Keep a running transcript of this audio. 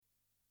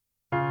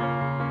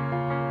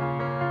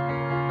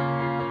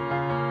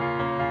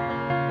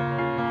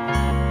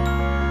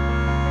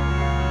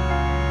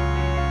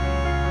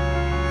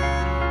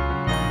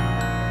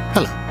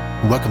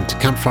welcome to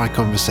Campfire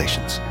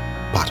Conversations,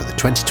 part of the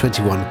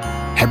 2021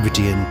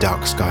 Hebridean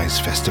Dark Skies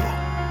Festival.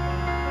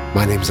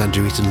 My name is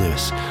Andrew Eaton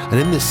Lewis, and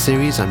in this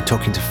series I'm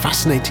talking to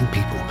fascinating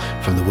people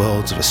from the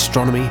worlds of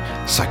astronomy,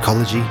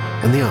 psychology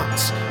and the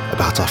arts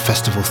about our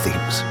festival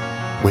themes: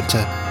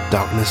 winter,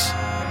 darkness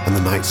and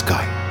the night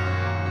sky.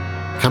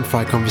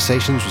 Campfire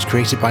Conversations was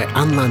created by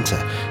Anne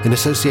Lanter in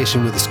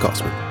association with the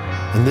Scotsman,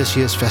 and this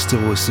year's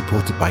festival is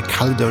supported by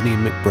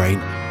Caledonian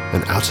McBrain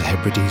and Outer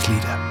Hebrides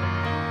Leader.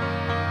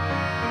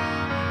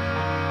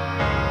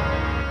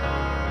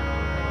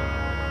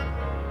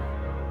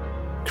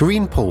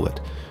 Karine Polwart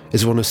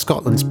is one of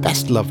Scotland's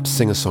best-loved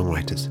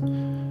singer-songwriters.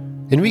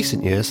 In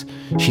recent years,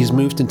 she's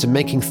moved into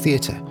making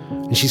theatre,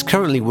 and she's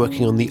currently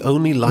working on The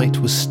Only Light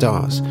Was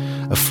Stars,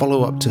 a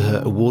follow-up to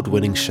her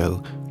award-winning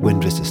show,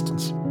 Wind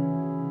Resistance.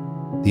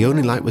 The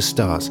Only Light Was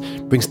Stars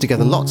brings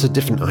together lots of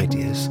different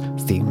ideas,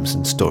 themes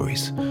and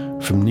stories,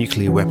 from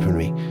nuclear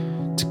weaponry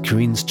to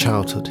Karine's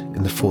childhood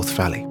in the Forth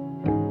Valley.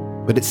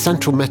 But its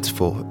central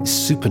metaphor is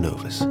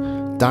supernovas,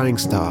 dying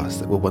stars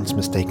that were once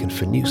mistaken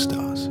for new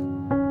stars.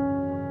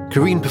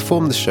 Karine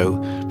performed the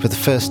show for the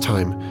first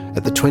time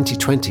at the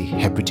 2020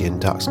 Hebridean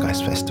Dark Skies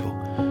Festival,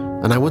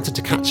 and I wanted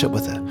to catch up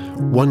with her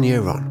 1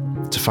 year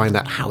on to find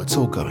out how it's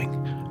all going,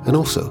 and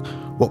also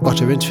what got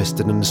her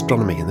interested in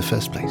astronomy in the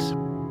first place.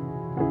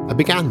 I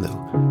began,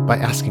 though, by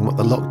asking what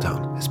the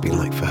lockdown has been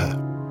like for her.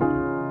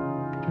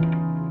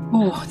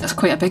 Oh, that's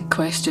quite a big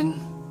question.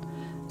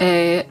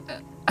 I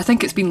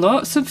think it's been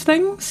lots of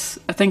things.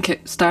 I think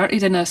it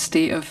started in a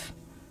state of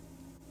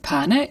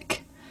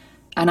panic,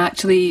 and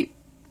actually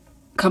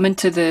coming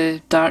to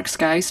the Dark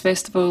Skies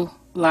Festival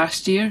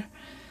last year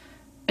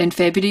in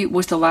February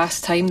was the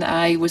last time that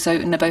I was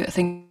out and about, I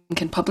think,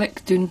 in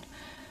public doing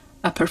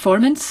a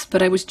performance.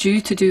 But I was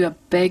due to do a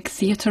big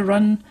theatre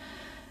run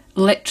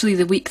literally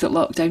the week that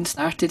lockdown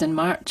started in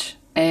March.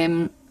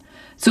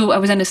 So I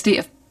was in a state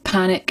of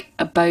panic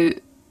about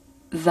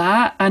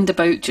that and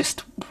about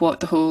just what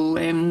the whole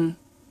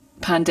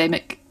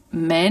pandemic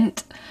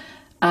meant.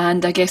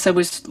 And I guess I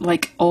was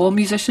like all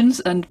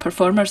musicians and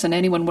performers and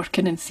anyone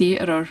working in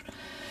theatre or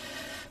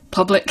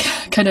public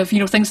kind of,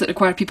 things that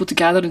require people to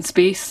gather in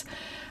space.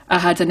 I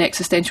had an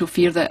existential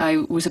fear that I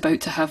was about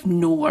to have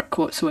no work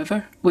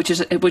whatsoever, which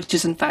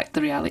is in fact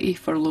the reality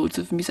for loads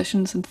of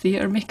musicians and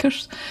theatre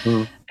makers.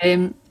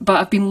 But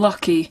I've been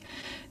lucky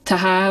to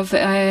have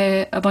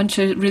a bunch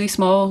of really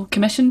small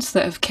commissions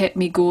that have kept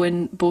me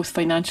going both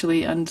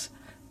financially and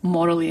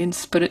morally and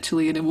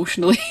spiritually and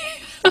emotionally.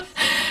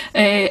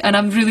 And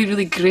I'm really,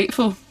 really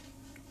grateful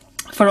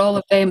for all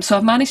of them. So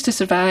I've managed to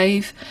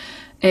survive.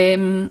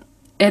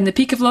 In the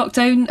peak of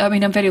lockdown, I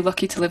mean, I'm very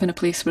lucky to live in a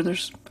place where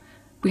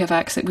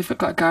we've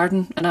got a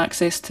garden and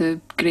access to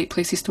great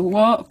places to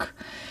walk.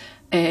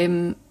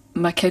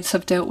 My kids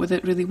have dealt with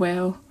it really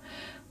well.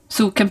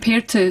 So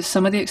compared to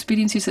some of the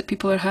experiences that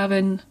people are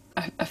having,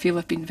 I feel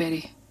I've been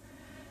very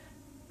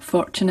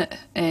fortunate.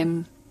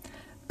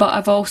 But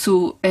I've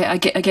also, I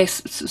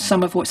guess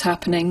some of what's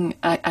happening,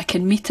 I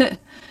can meet it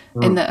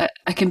in that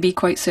I can be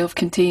quite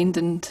self-contained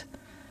and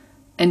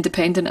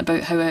independent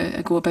about how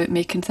I go about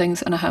making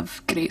things, and I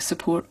have great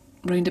support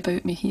round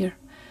about me here.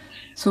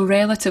 So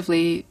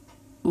relatively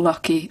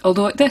lucky,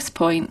 although at this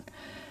point,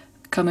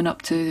 coming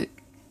up to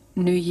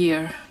New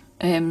Year,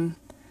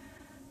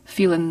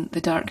 feeling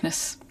the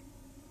darkness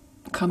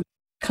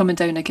coming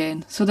down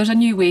again. So there's a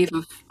new wave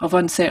of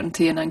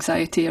uncertainty and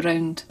anxiety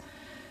around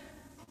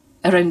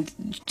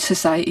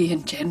society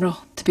in general,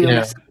 to be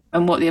honest,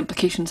 and what the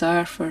implications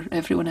are for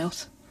everyone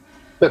else.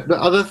 But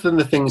other than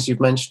the things you've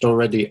mentioned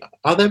already,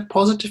 are there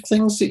positive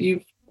things that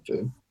you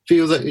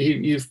feel that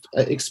you've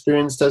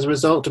experienced as a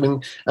result? I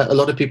mean, a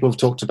lot of people have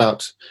talked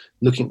about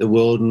looking at the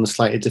world in a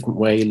slightly different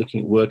way,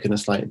 looking at work in a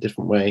slightly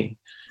different way.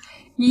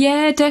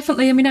 Yeah,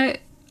 definitely. I mean,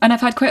 I've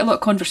had quite a lot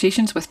of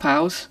conversations with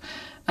pals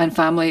and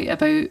family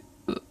about,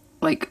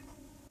 like,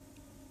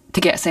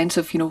 to get a sense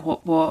of,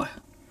 what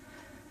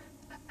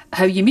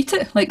how you meet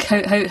it, like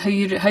how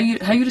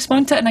you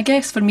respond to it. And I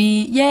guess for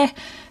me,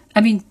 I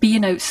mean,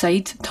 being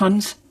outside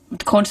tons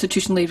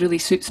constitutionally really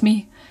suits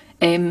me.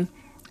 And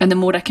the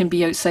more I can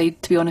be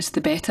outside, to be honest,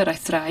 the better. I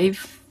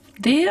thrive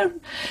there.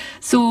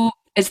 So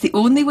it's the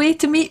only way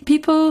to meet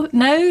people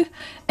now.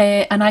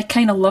 And I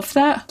kind of love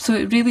that. So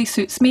it really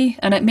suits me.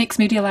 And it makes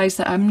me realise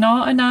that I'm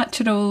not a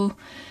natural.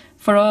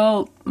 For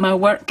all my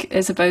work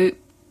is about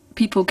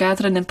people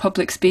gathering in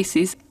public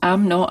spaces,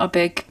 I'm not a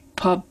big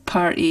pub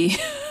party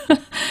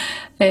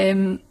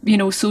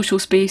social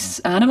space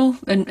animal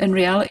in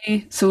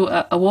reality.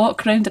 So a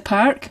walk around the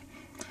park,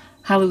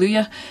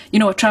 hallelujah.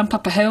 A tramp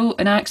up a hill,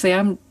 and actually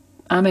I'm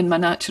in my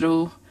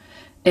natural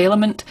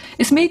element.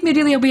 It's made me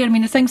really aware. I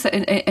mean, the things that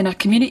in a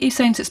community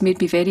sense, it's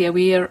made me very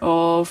aware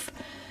of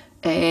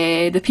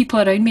the people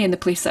around me in the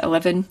place that I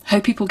live in, how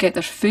people get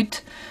their food,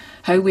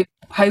 how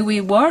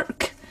we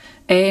work,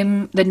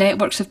 the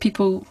networks of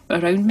people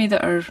around me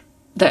that are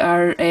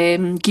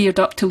geared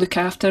up to look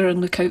after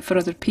and look out for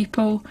other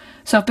people.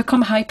 So I've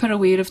become hyper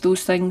aware of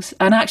those things,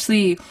 and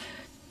actually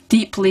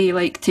deeply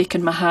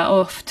taken my hat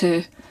off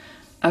to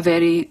a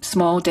very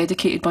small,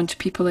 dedicated bunch of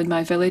people in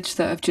my village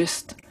that have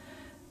just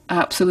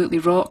absolutely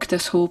rocked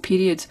this whole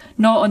period.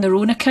 Not on their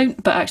own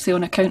account, but actually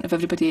on account of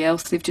everybody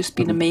else. They've just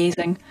been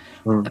amazing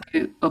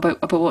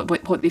about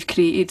what they've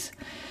created.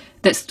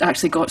 That's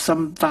actually got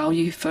some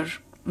value for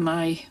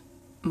my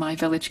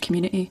village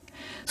community.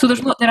 So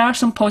there are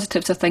some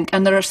positives, I think,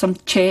 and there are some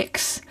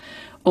checks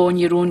on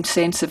your own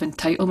sense of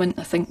entitlement,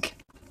 I think.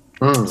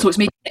 So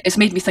it's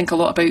made me think a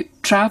lot about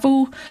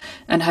travel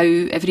and how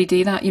every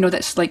day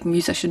that's like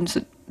musicians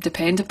that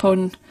depend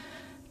upon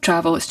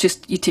travel. It's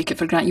just, you take it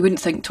for granted. You wouldn't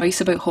think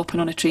twice about hopping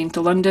on a train to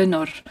London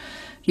or,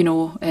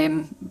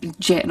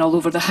 jetting all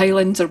over the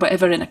Highlands or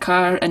whatever in a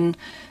car, and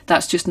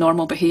that's just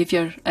normal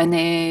behaviour.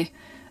 And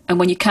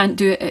when you can't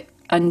do it,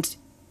 and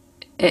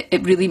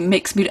it really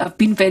makes me. I've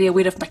been very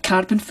aware of my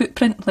carbon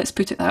footprint. Let's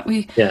put it that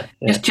way. Yeah.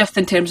 Just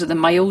in terms of the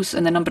miles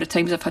and the number of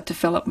times I've had to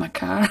fill up my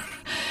car.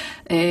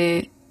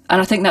 And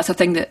I think that's a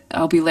thing that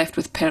I'll be left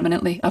with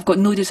permanently. I've got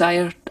no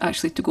desire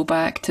actually to go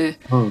back to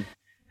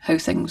how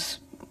things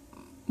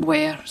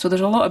were. So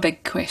there's a lot of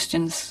big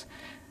questions,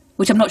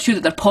 which I'm not sure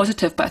that they're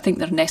positive, but I think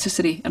they're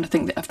necessary. And I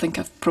think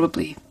I've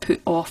probably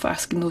put off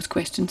asking those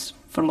questions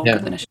for longer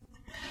than I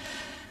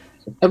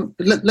should.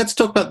 Let's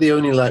talk about The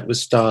Only Light with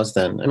Stars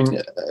then. I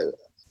mean,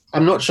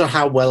 I'm not sure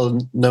how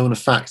well known a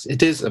fact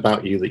it is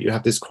about you that you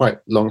have this quite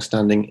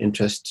long-standing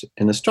interest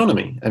in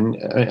astronomy, and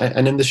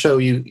in the show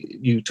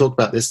you talk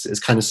about this as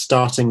kind of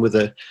starting with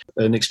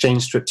an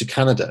exchange trip to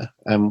Canada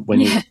when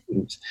you were a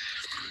student.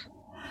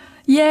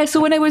 Yeah, so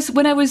when I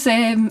was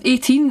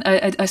 18,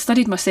 I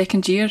studied my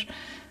second year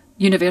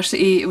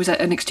university. It was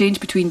an exchange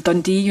between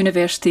Dundee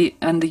University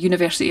and the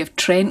University of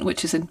Trent,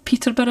 which is in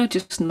Peterborough,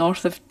 just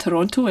north of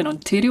Toronto in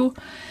Ontario.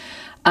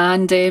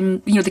 And,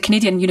 the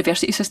Canadian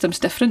university system's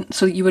different,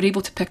 so you were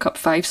able to pick up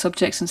 5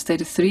 subjects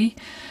instead of 3.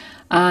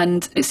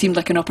 And it seemed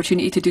like an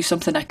opportunity to do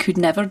something I could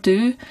never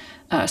do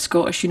at a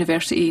Scottish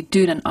university,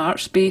 doing an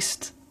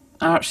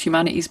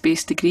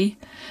humanities-based degree.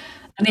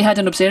 And they had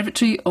an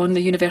observatory on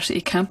the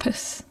university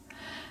campus.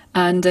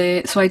 And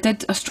so I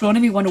did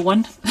Astronomy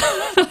 101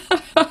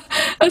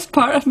 as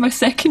part of my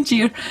second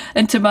year.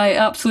 And to my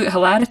absolute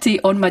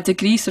hilarity, on my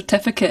degree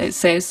certificate, it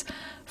says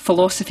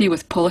Philosophy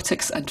with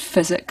Politics and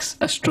Physics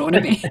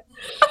Astronomy,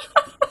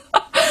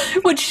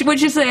 which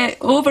is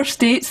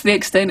overstates the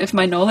extent of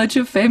my knowledge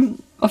of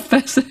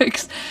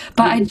physics.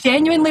 But I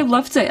genuinely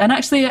loved it, and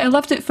actually I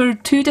loved it for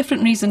 2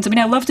 different reasons. I mean,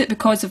 I loved it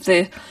because of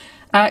the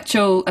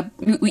actual,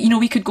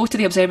 we could go to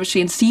the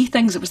observatory and see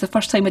things. It was the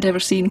first time I'd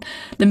ever seen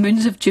the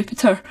moons of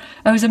Jupiter.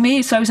 I was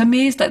amazed. So I was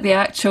amazed at the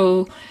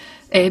actual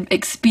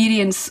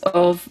experience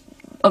of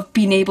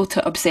being able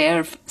to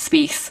observe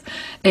space.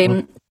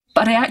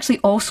 But I actually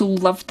also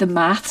loved the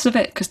maths of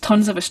it, because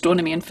tons of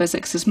astronomy and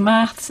physics is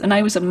maths, and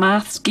I was a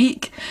maths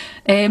geek.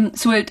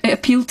 So it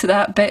appealed to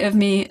that bit of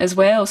me as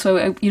well.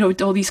 So,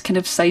 all these kind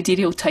of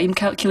sidereal time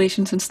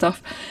calculations and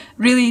stuff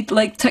really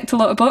ticked a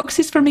lot of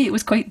boxes for me. It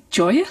was quite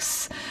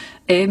joyous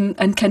and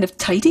kind of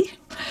tidy.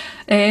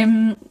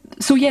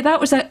 So yeah, that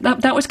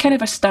was kind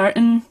of a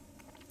starting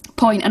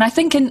point. And I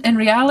think in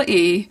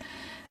reality,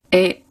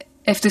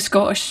 if the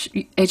Scottish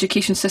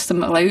education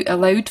system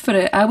allowed for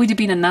it, I would have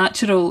been a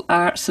natural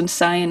arts and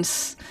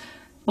science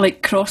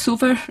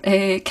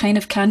crossover kind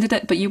of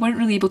candidate, but you weren't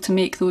really able to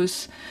make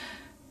those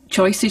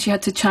choices. You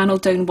had to channel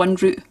down one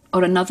route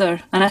or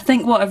another. And I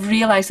think what I've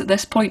realised at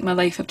this point in my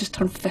life, I've just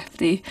turned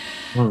 50,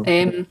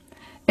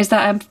 is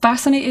that I'm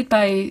fascinated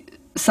by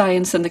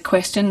science and the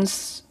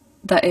questions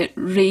that it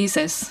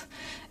raises,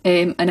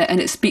 and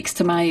it speaks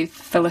to my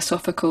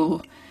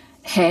philosophical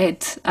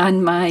head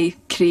and my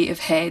creative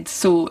head,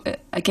 so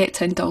I get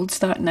to indulge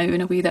that now in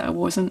a way that I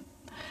wasn't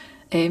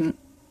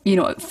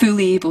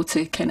fully able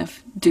to kind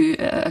of do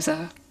as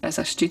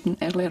a student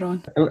earlier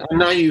on. And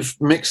now you've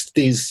mixed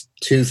these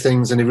 2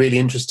 things in a really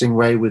interesting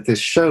way with this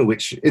show,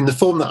 which in the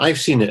form that I've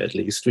seen it, at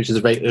least, which is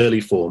a very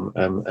early form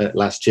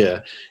last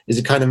year, is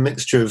a kind of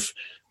mixture of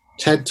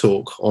TED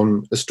Talk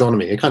on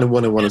astronomy, a kind of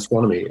 101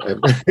 astronomy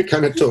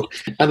kind of talk,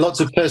 and lots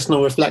of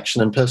personal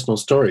reflection and personal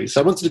stories. So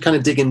I wanted to kind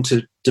of dig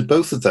into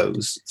both of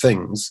those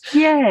things.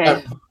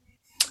 Yeah.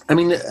 I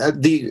mean,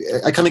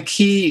 a kind of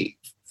key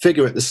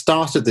figure at the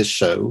start of this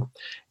show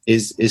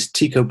is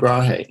Tycho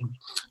Brahe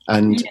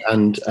and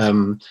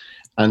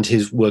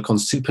his work on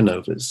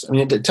supernovas. I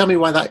mean, tell me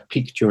why that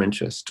piqued your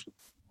interest.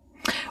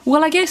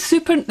 Well, I guess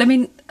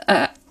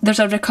there's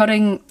a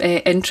recurring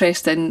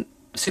interest in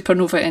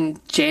supernova in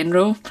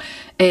general,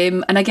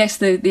 and I guess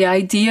the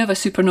idea of a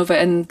supernova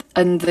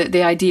and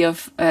the idea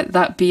of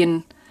that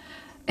being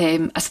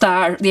a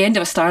star, the end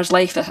of a star's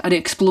life, an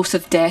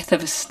explosive death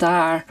of a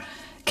star,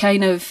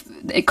 kind of,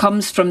 it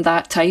comes from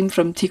that time,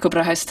 from Tycho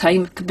Brahe's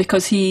time,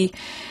 because he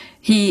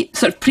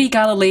sort of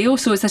pre-Galileo,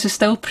 so this is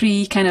still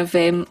pre kind of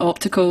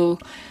optical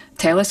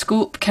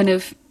telescope kind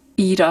of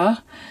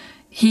era.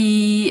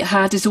 He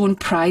had his own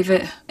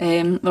private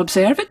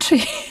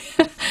observatory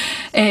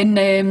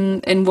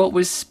in what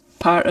was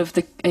part of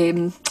the,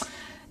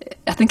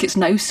 I think it's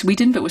now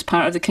Sweden, but was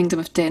part of the Kingdom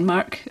of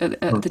Denmark at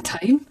the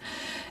time.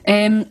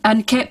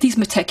 and kept these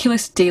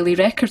meticulous daily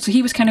records. So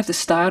he was kind of the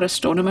star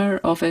astronomer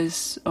of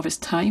his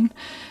time.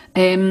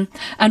 And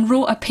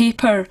wrote a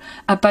paper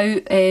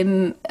about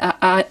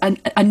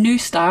a new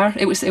star.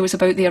 It was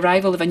about the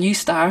arrival of a new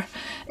star,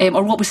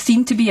 or what was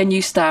seen to be a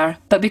new star.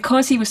 But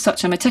because he was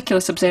such a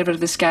meticulous observer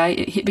of the sky,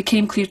 it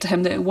became clear to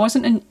him that it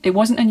wasn't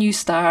a new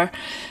star.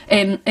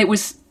 It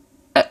was.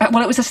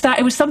 Well, it was a star.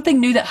 It was something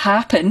new that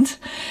happened,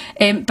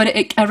 but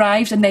it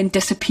arrived and then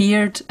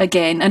disappeared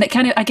again. And it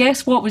kind of, I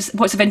guess,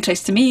 what's of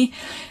interest to me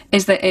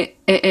is that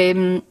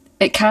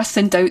it casts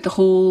in doubt the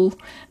whole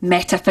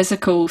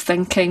metaphysical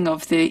thinking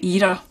of the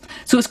era.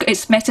 So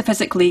it's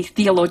metaphysically,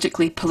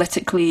 theologically,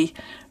 politically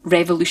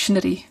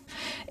revolutionary,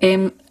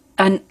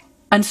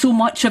 and so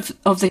much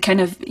of the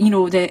kind of,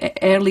 the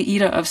early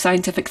era of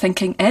scientific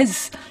thinking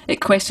it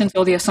questions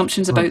all the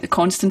assumptions about the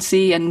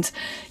constancy and,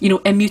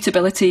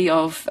 immutability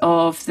of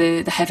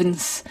the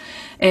heavens.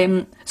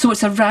 So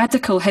it's a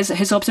radical,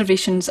 his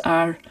observations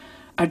are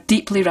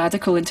deeply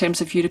radical in terms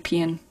of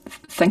European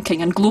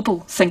thinking and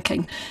global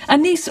thinking.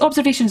 And these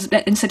observations,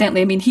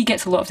 incidentally, I mean, he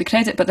gets a lot of the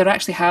credit, but they're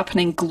actually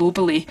happening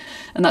globally.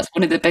 And that's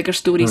one of the bigger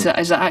stories,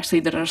 is that actually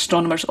there are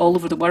astronomers all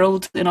over the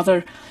world in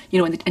other,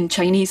 in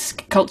Chinese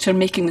culture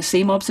making the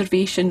same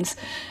observations.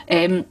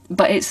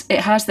 But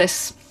it has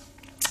this,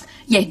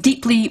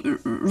 deeply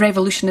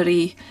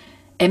revolutionary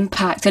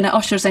impact, and it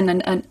ushers in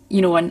an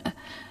era.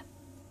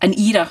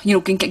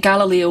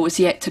 Galileo is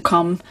yet to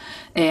come,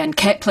 and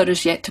Kepler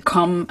is yet to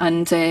come,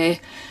 and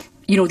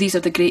these are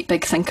the great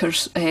big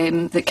thinkers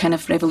that kind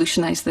of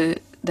revolutionised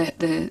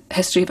the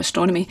history of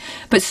astronomy.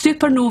 But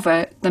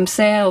supernovae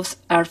themselves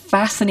are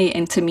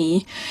fascinating to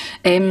me,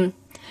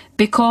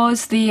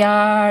 because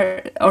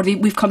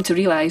we've come to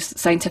realise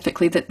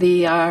scientifically that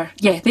they are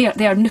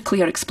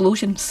nuclear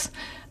explosions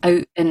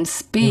out in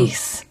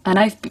space. And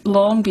I've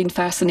long been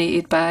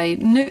fascinated by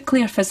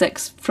nuclear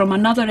physics from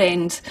another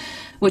end,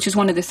 which is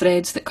one of the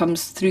threads that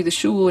comes through the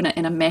show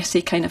in a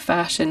messy kind of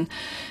fashion.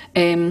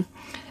 That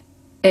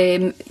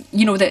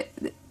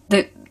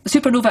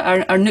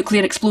supernova are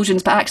nuclear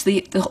explosions, but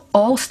actually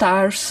all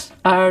stars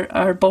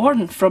are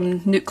born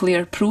from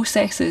nuclear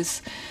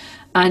processes.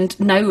 And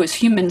now, as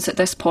humans at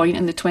this point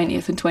in the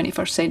 20th and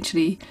 21st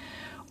century,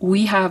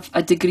 we have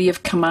a degree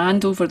of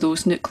command over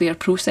those nuclear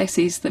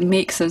processes that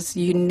makes us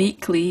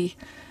uniquely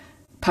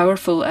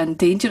powerful and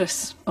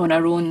dangerous on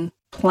our own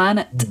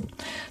planet.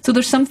 So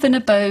there's something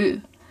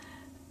about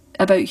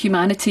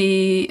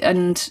humanity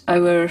and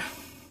our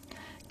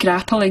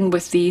grappling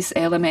with these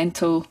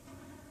elemental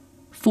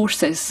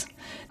forces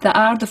that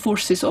are the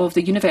forces of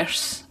the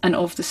universe and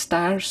of the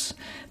stars,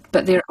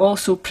 but they're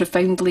also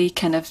profoundly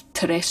kind of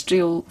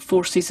terrestrial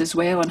forces as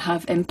well, and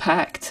have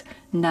impact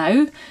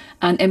now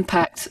and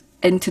impact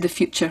into the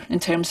future in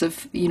terms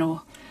of,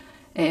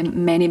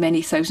 many,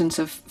 many thousands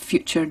of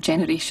future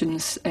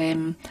generations.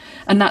 And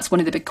that's one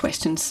of the big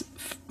questions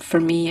for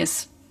me,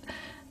 is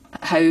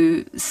how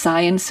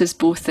science is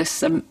both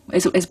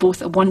is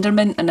both a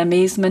wonderment and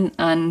amazement,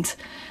 and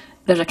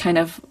there's a kind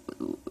of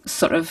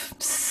sort of,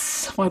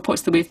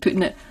 what's the way of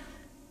putting it?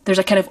 There's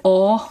a kind of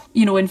awe,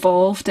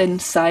 involved in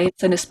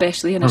science, and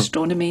especially in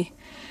astronomy.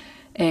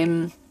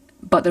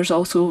 But there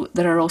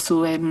are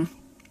also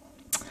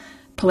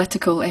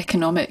political,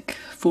 economic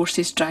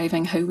forces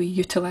driving how we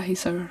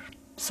utilise our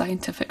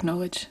scientific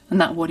knowledge, and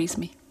that worries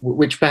me.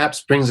 Which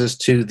perhaps brings us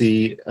to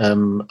the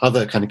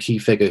other kind of key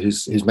figure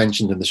who's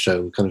mentioned in the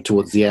show, kind of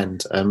towards the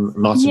end,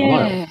 Martin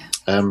Weil,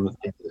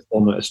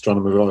 former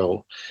Astronomer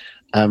Royal,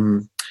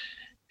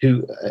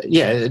 who,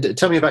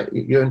 tell me about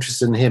your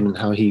interest in him and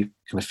how he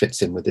kind of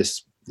fits in with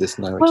this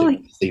narrative. Well,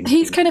 theme.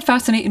 He's kind of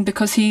fascinating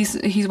because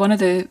he's one of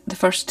the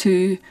first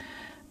two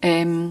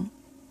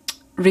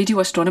radio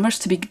astronomers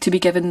to be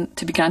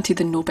granted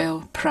the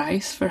Nobel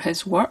Prize for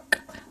his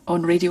work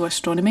on radio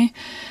astronomy,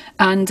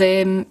 and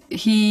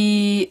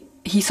he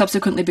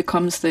subsequently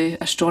becomes the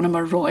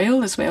Astronomer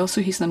Royal as well.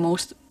 So he's the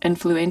most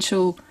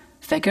influential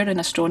figure in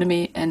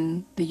astronomy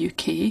in the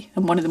UK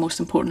and one of the most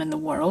important in the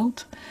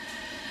world.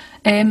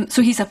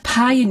 So he's a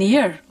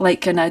pioneer,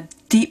 in a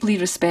deeply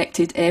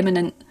respected,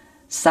 eminent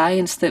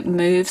science that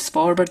moves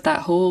forward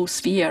that whole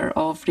sphere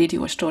of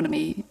radio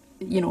astronomy,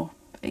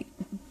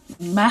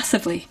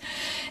 massively.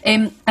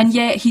 And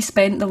yet he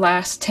spent the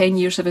last 10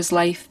 years of his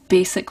life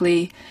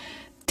basically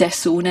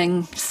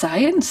disowning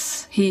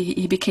science.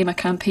 He became a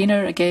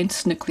campaigner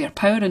against nuclear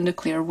power and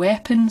nuclear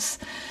weapons.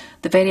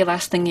 The very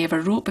last thing he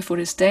ever wrote before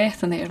his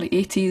death in the early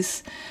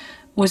 80s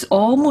was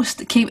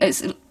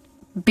it's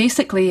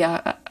basically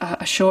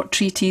a short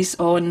treatise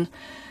on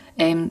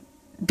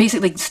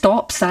basically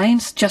stop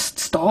science, just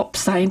stop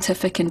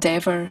scientific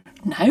endeavour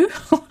now.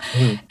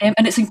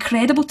 And it's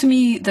incredible to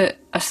me that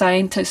a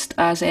scientist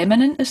as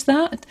eminent as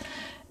that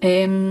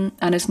and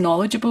as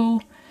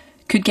knowledgeable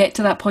could get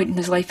to that point in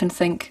his life and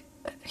think,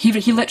 he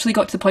literally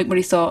got to the point where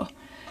he thought,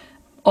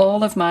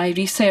 all of my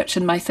research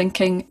and my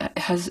thinking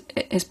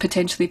is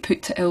potentially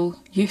put to ill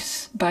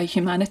use by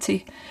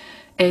humanity.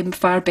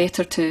 Far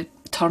better to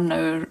turn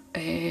our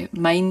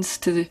minds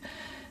to the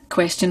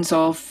questions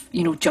of,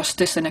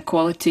 justice and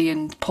equality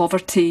and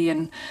poverty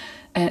and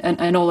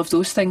and all of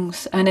those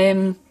things.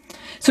 And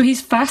so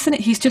he's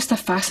fascinating. He's just a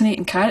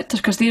fascinating character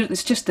because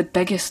it's just the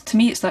biggest, to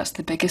me, that's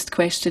the biggest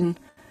question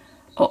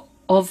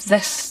of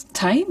this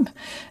time.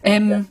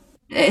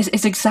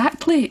 It's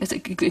exactly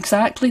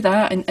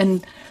that.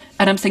 And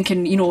I'm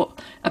thinking, you know,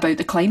 about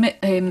the climate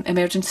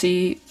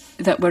emergency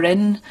that we're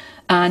in,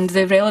 and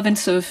the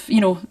relevance of, you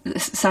know,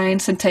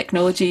 science and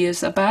technology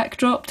as a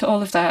backdrop to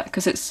all of that,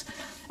 because it's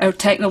our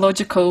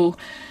technological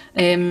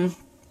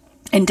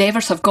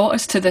endeavours have got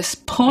us to this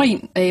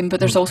point, but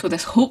there's also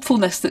this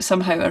hopefulness that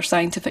somehow our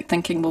scientific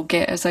thinking will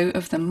get us out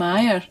of the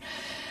mire.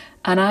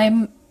 And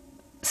I'm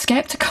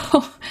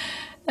sceptical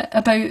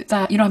about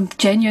that. You know, I'm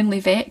genuinely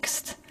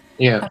vexed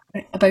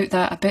about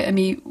that. A bit of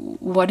me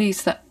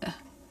worries about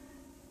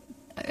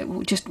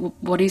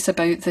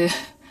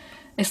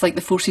it's like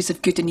the forces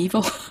of good and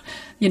evil,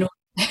 you know.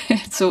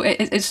 So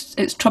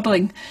it's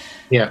troubling,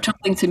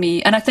 troubling to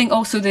me. And I think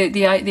also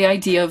the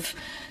idea of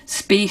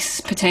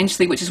space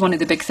potentially, which is one of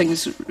the big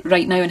things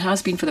right now and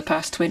has been for the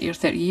past 20 or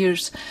 30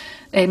 years,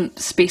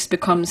 space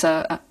becomes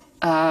a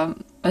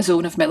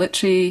zone of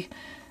military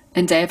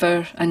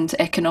endeavour and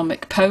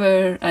economic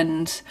power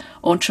and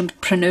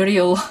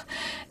entrepreneurial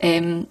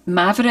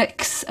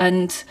mavericks,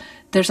 and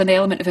there's an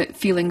element of it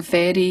feeling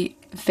very,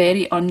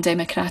 very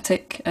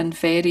undemocratic and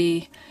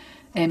very,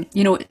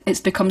 you know,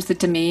 it becomes the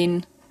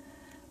domain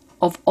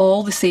of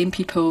all the same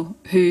people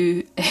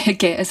who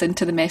get us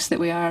into the mess that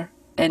we are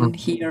in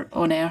here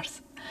on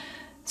Earth.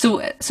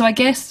 So I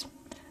guess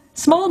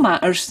small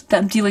matters that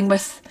I'm dealing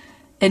with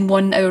in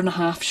 1 hour and a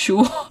half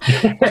show.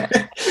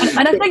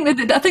 and I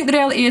think the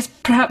reality is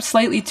perhaps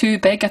slightly too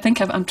big. I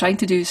think I'm trying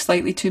to do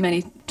slightly too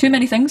many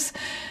things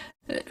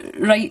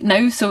right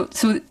now. So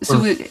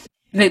the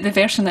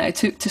version that I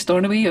took to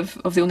Stornoway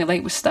of The Only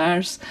Light Was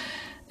Stars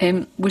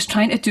was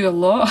trying to do a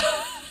lot.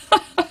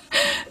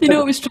 You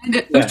know, it was trying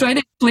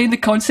to explain the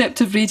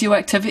concept of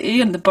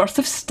radioactivity and the birth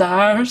of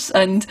stars,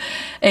 and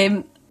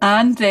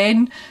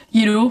then,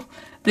 you know,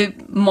 the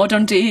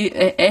modern day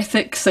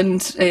ethics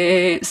and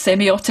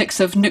semiotics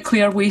of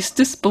nuclear waste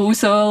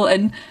disposal,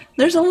 and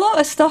there's a lot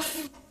of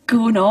stuff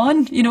going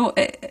on, you know,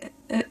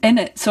 in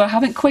it. So I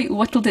haven't quite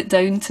whittled it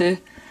down to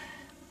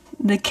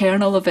the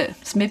kernel of it.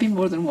 It's maybe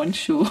more than one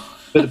show.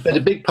 But a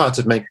big part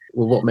of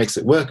what makes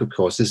it work, of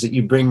course, is that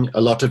you bring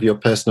a lot of your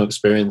personal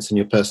experience and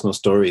your personal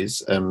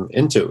stories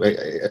into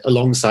it,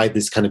 alongside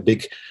this kind of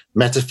big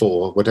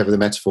metaphor, whatever the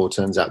metaphor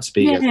turns out to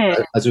be.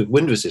 Yeah. As with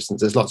wind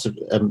resistance, there's lots of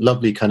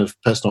lovely kind of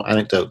personal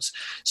anecdotes.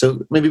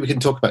 So maybe we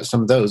can talk about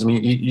some of those. I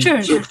mean, you Sure.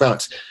 talk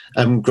about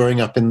growing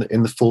up in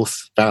the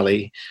Forth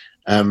Valley,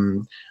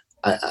 and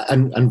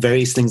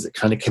various things that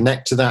kind of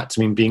connect to that.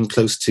 I mean, being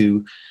close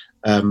to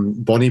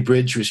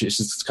Bonnybridge, which is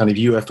this kind of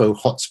UFO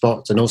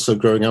hotspot, and also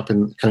growing up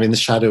in the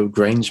shadow of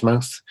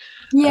Grangemouth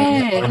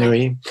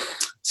winery.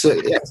 So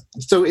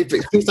it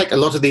feels like a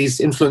lot of these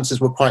influences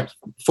were quite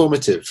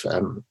formative.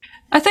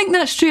 I think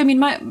that's true. I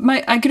mean,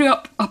 I grew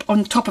up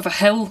on top of a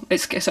hill.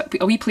 It's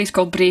a wee place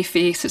called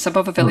Brayface. It's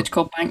above a village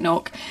called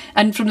Banknock.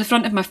 And from the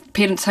front of my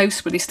parents'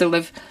 house, where they still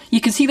live,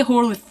 you can see the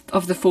whole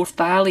of the Forth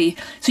Valley.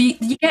 So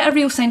you get a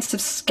real sense of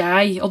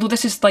sky. Although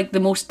this is like the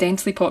most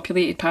densely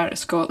populated part of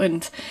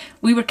Scotland,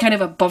 we were kind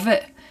of above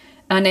it.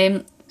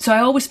 And so I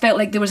always felt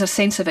like there was a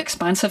sense of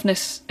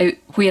expansiveness out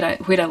where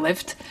I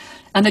lived.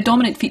 And the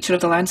dominant feature of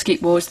the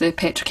landscape was the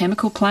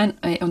petrochemical plant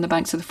on the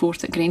banks of the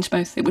Forth at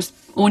Grangemouth. It was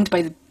owned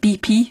by the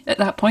BP at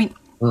that point.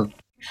 And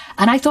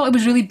I thought it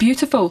was really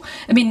beautiful.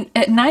 I mean,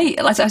 at night,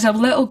 as a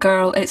little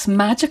girl, it's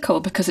magical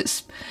because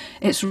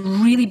it's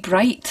really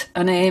bright.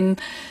 And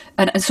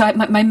so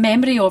my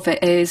memory of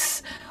it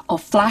is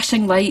of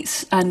flashing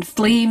lights and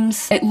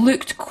flames. It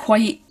looked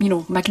quite, you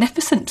know,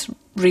 magnificent,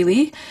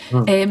 really.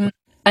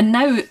 And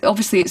now,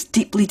 obviously, it's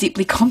deeply,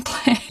 deeply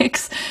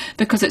complex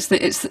because it's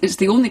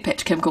the only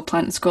petrochemical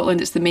plant in Scotland.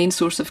 It's the main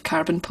source of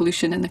carbon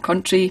pollution in the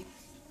country.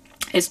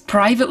 It's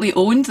privately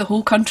owned. The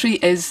whole country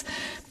is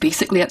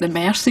basically at the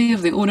mercy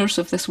of the owners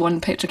of this one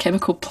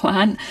petrochemical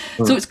plant.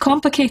 So it's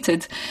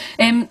complicated.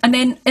 And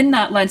then in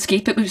that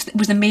landscape, it was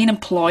the main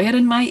employer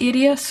in my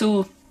area.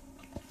 So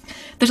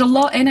there's a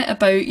lot in it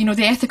about, you know,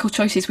 the ethical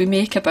choices we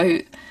make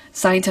about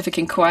scientific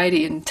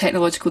inquiry and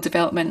technological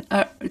development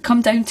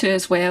come down to,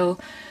 as well,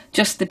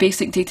 just the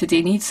basic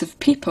day-to-day needs of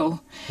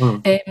people.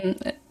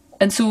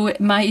 And so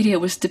my area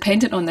was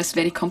dependent on this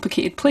very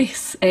complicated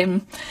place.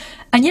 And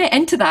yeah,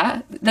 into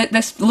that,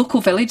 this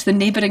local village, the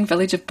neighbouring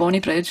village of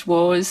Bonnybridge,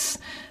 was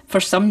for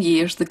some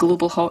years the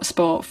global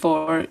hotspot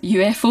for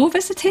UFO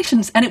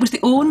visitations. And it was the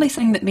only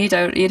thing that made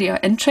our area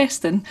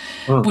interesting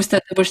was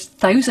that there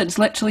was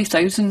literally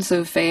thousands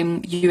of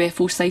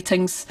UFO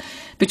sightings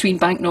between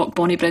Banknock,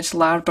 Bonnybridge,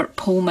 Larbert,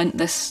 Polmont,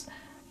 this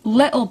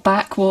little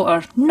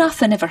backwater,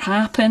 nothing ever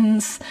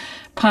happens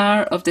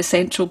part of the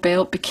Central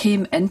Belt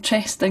became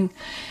interesting.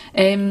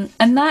 And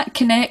that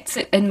connects,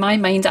 in my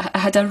mind. I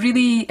had a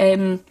really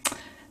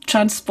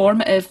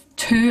transformative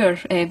tour.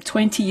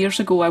 20 years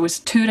ago, I was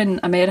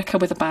touring America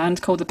with a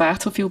band called the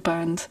Battlefield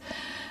Band.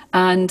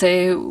 And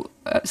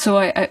so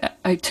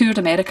I toured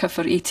America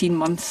for 18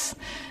 months,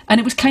 and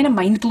it was kind of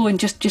mind-blowing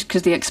just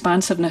because the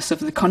expansiveness of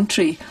the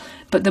country.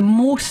 But the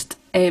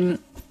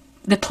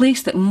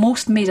place that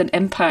most made an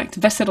impact,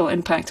 visceral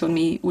impact on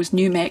me, was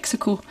New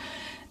Mexico.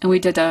 And we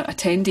did a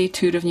 10-day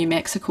tour of New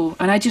Mexico,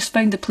 and I just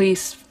found the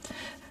place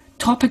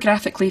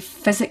topographically,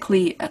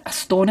 physically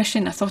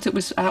astonishing. I thought it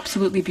was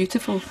absolutely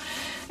beautiful.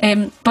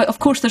 But of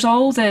course, there's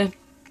all the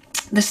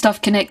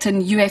stuff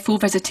connecting UFO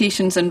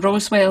visitations in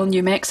Roswell,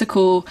 New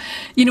Mexico,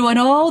 and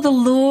all the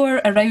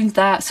lore around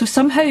that. So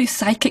somehow,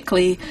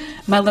 psychically,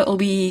 my little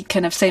wee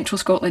kind of Central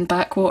Scotland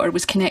backwater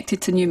was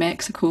connected to New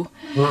Mexico.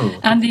 Mm.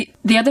 And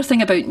the other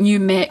thing about New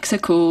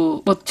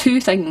Mexico, well, two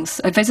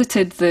things. I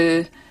visited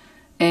the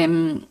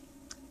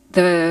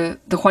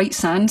White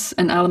Sands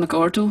in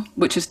Alamogordo,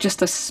 which is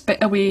just a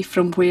spit away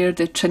from where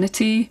the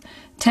Trinity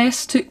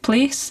test took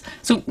place.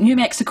 So New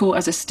Mexico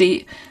as a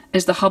state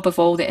is the hub of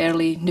all the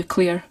early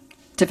nuclear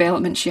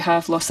developments. You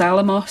have Los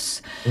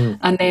Alamos,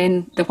 and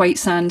then the White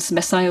Sands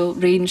missile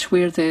range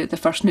where the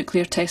first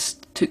nuclear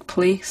test took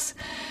place.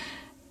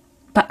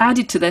 But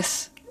added to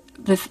this,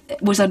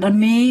 was an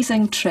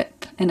amazing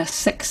trip in a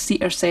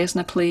 6-seater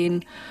Cessna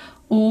plane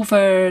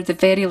over the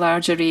Very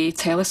Large Array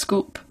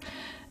telescope.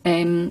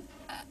 And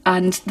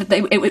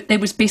it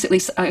was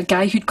basically a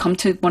guy who'd come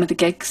to one of the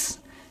gigs.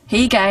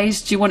 Hey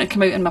guys, do you want to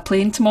come out in my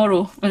plane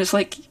tomorrow? And it's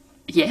like,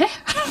 yeah,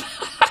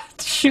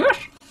 sure.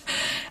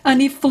 And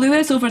he flew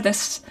us over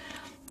this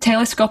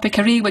telescopic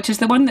array, which is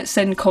the one that's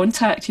in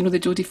Contact, the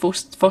Jodie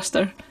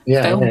Foster film.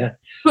 Yeah.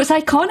 Well, it's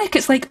iconic.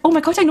 It's like, oh my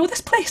God, I know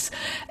this place.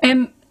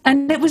 And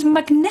it was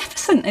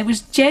magnificent. It was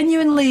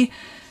genuinely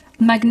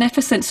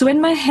magnificent. So in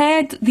my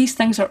head, these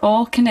things are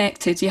all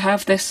connected. You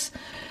have this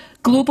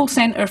Global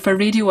Centre for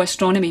Radio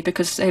Astronomy,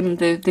 because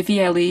the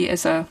VLA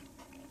is a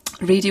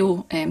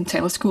radio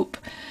telescope,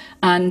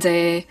 and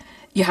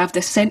you have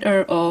this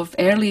Centre of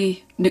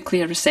Early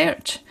Nuclear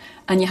Research,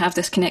 and you have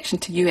this connection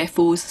to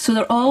UFOs. So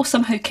they're all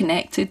somehow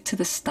connected to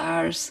the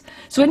stars.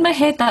 So in my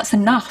head, that's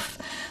enough.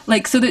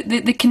 So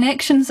the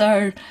connections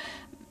are,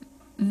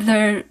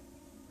 they're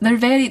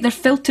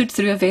filtered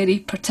through a very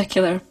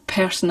particular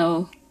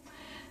personal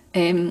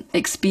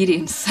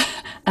experience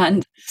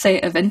and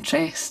set of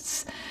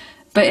interests.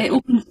 But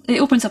it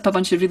opens up a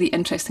bunch of really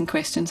interesting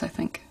questions, I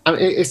think. I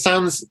mean, it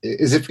sounds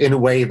as if, in a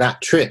way,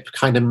 that trip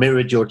kind of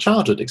mirrored your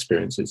childhood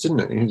experiences,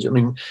 didn't it? I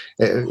mean,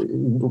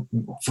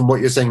 from what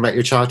you're saying about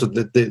your childhood,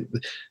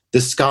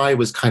 the sky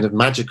was kind of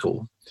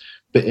magical,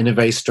 but in a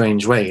very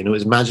strange way. And it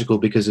was magical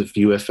because of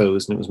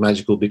UFOs, and it was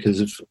magical because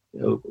of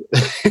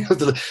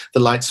the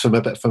lights from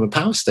a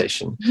power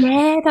station.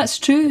 Yeah, that's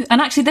true. And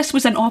actually, this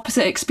was an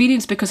opposite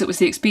experience, because it was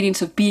the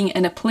experience of being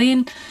in a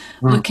plane,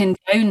 looking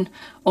down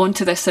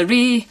onto this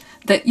array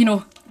that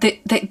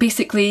that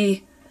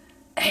basically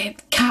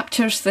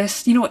captures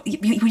this.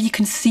 You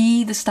can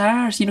see the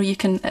stars. You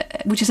can,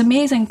 which is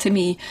amazing to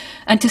me,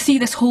 and to see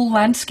this whole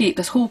landscape,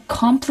 this whole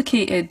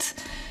complicated,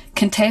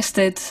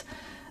 contested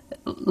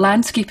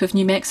landscape of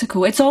New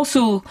Mexico. It's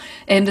also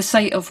the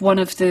site of one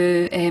of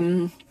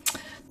the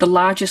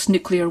largest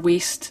nuclear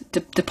waste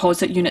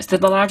deposit units. The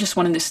largest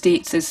one in the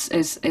States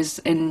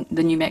is in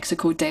the New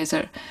Mexico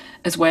desert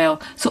as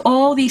well. So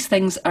all these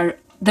things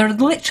they're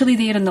literally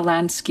there in the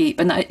landscape,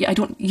 and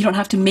you don't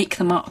have to make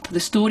them up. The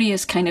story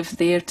is kind of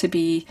there to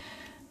be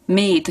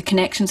made. The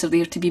connections are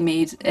there to be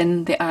made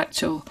in the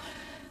actual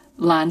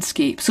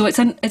landscape. So it's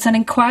an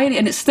inquiry,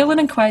 and it's still an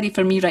inquiry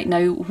for me right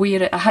now,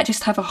 where I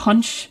just have a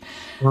hunch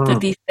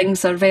that these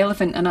things are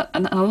relevant, and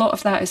a lot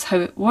of that is how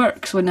it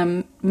works when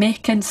I'm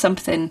making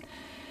something.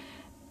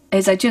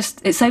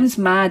 It sounds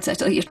mad. I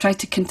try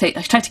to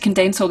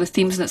condense all the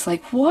themes, and it's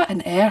like, what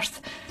on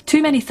earth?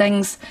 Too many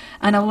things,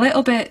 and a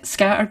little bit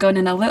scattergun,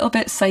 and a little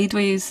bit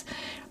sideways.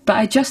 But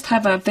I just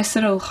have a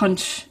visceral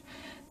hunch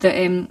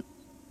that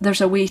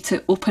there's a way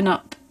to open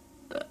up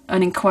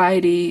an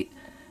inquiry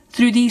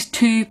through these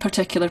two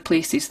particular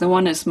places. The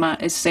one is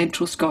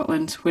Central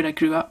Scotland, where I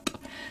grew up,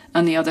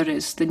 and the other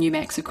is the New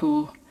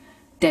Mexico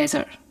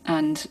desert,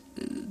 and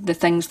the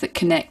things that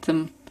connect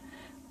them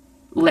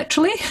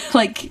literally,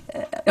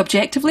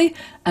 objectively,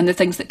 and the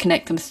things that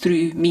connect them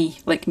through me,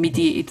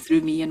 mediated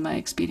through me and my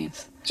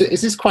experience. So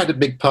is this quite a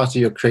big part of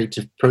your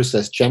creative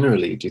process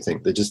generally, do you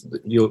think,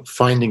 that you're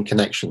finding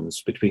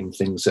connections between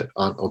things that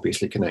aren't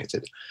obviously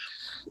connected?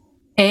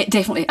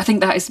 Definitely. I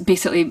think that's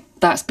basically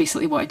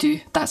what I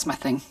do. That's my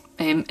thing.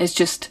 It's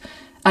just,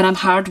 and I'm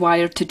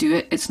hardwired to do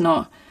it. It's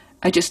not,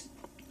 I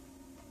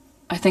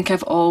think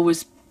I've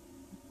always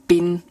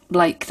been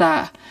like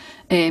that,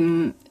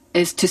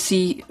 is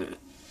to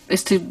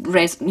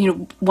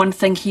one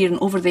thing here and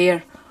over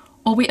there.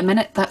 Oh, wait a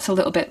minute, that's a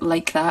little bit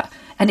like that.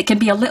 And it can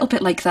be a little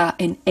bit like that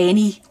in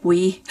any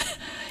way.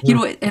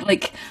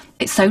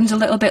 It sounds a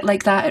little bit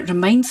like that. It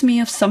reminds me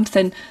of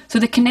something. So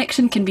the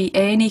connection can be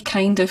any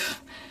kind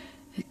of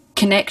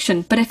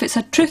connection. But if it's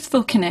a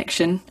truthful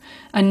connection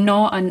and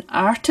not an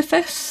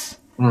artifice,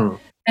 then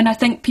I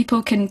think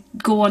people can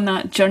go on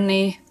that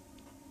journey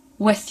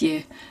with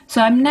you.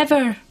 So I'm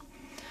never,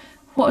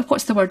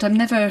 what's the word?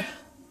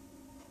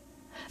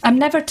 I'm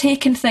never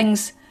taking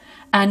things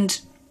and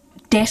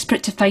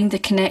desperate to find the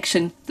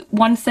connection.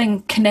 One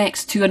thing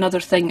connects to another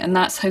thing, and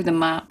that's how the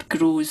map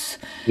grows.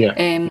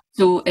 Yeah.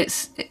 So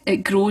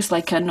it grows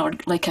like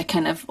a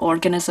kind of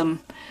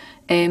organism,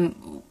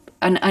 and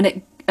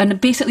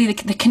basically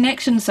the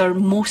connections are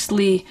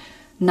mostly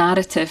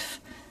narrative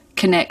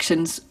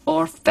connections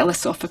or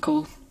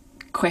philosophical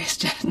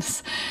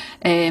questions.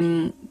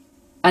 And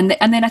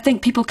then I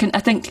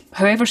think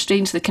however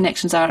strange the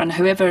connections are and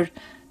however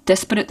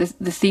disparate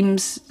the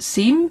themes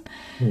seem,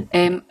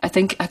 I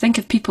think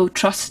if people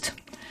trust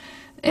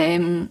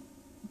that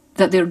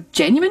they're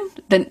genuine,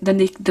 then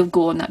they'll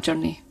go on that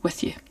journey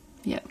with you.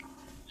 Yeah.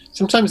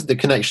 Sometimes the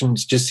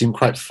connections just seem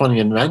quite funny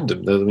and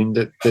random, though. I mean,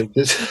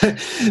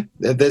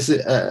 there's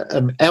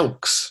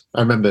elks.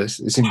 I remember it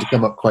seemed to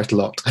come up quite a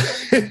lot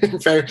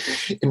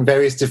in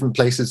various different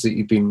places that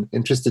you've been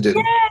interested in.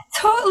 Yeah,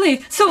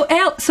 totally. So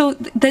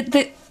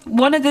the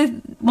one of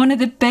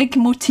the big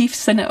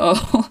motifs in it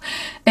all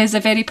is a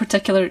very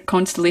particular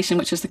constellation,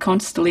 which is the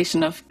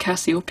constellation of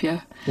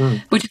Cassiopeia,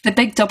 which is the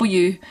big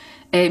W.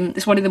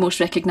 It's one of the most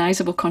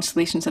recognisable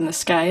constellations in the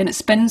sky, and it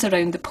spins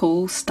around the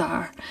pole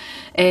star.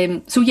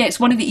 So yeah,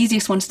 it's one of the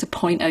easiest ones to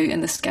point out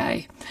in the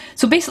sky.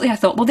 So basically I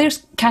thought, well,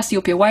 there's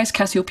Cassiopeia. Why is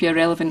Cassiopeia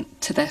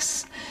relevant to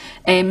this?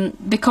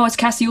 Because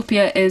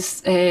Cassiopeia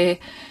is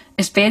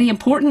very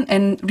important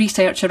in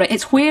research.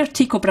 It's where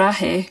Tycho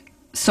Brahe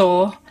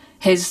saw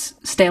his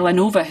Stella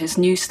Nova, his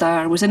new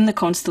star, was in the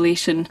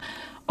constellation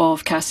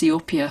of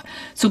Cassiopeia.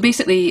 So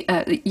basically,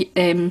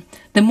 the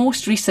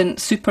most recent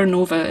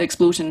supernova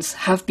explosions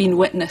have been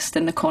witnessed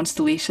in the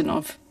constellation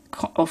of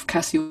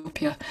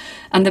Cassiopeia,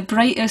 and the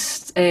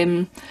brightest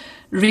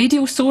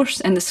radio source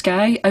in the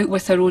sky out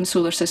with our own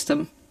solar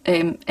system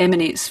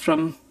emanates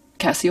from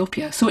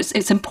Cassiopeia. So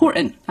it's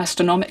important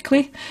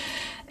astronomically.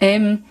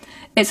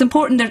 It's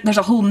important. There's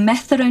a whole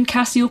myth around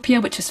Cassiopeia,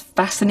 which is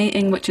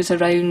fascinating, which is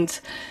around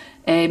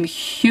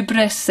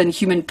hubris and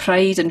human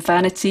pride and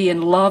vanity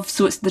and love.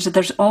 So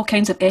there's all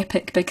kinds of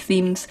epic big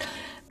themes,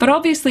 but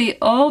obviously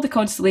all the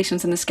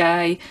constellations in the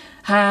sky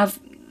have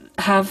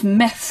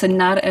myths and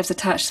narratives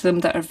attached to them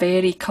that are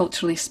very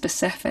culturally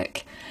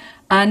specific.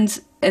 And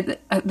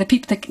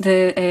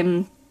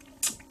the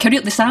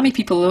Sami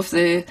people of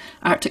the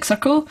Arctic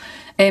Circle,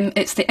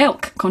 it's the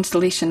Elk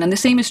constellation, and the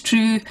same is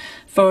true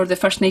for the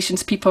First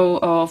Nations people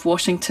of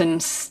Washington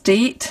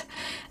State.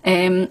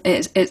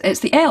 It's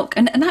the elk,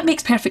 and that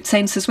makes perfect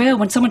sense as well.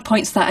 When someone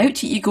points that out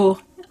to you, you go,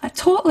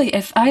 totally,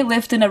 if I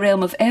lived in a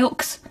realm of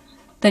elks,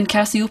 then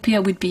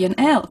Cassiopeia would be an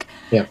elk.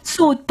 Yeah.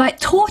 So by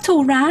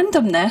total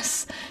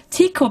randomness,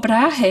 Tycho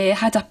Brahe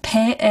had a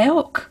pet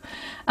elk,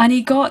 and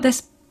he got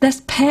this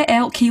pet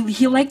elk.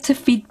 He liked to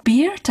feed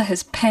beer to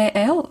his pet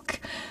elk,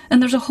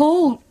 and there's a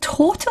whole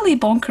totally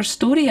bonkers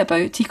story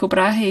about Tycho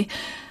Brahe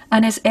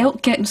and his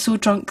elk getting so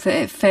drunk that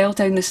it fell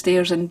down the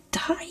stairs and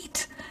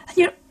died.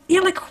 And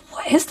you're like,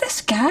 what is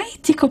this guy?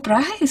 Tycho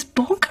Brahe is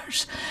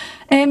bonkers.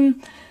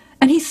 And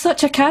he's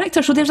such a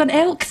character. So there's an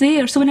elk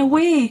there. So in a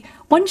way,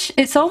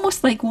 it's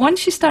almost like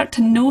once you start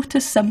to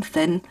notice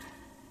something,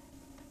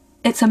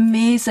 it's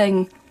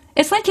amazing.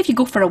 It's like if you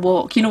go for a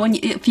walk,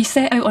 if you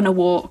set out on a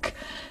walk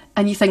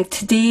and you think,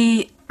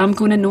 today I'm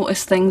going to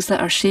notice things that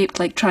are shaped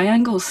like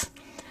triangles.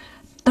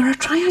 There are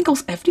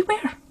triangles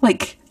everywhere.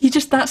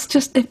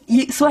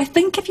 So I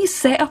think if you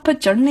set up a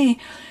journey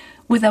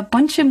with a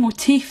bunch of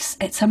motifs,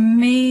 it's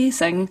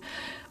amazing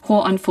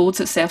what unfolds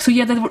itself. So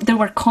yeah, there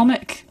were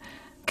comic,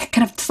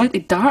 kind of slightly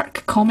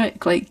dark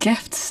comic like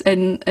gifts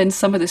in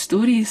some of the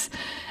stories.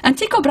 And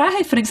Tycho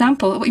Brahe, for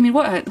example,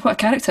 what a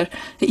character.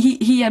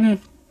 He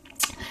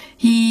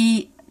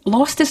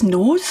lost his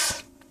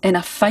nose in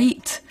a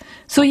fight.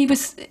 So he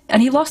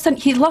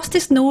lost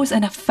his nose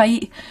in a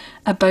fight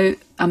about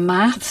a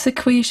maths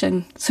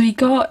equation. So he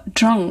got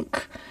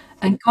drunk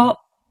and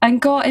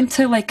got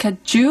into like a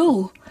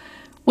duel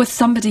with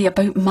somebody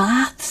about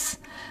maths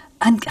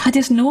and had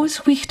his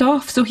nose weaked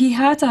off. So he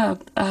had a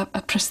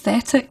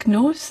prosthetic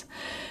nose.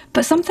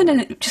 But something in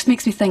it just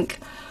makes me think,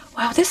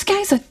 wow, this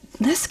guy's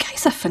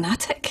a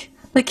fanatic.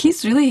 Like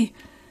he's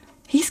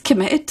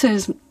committed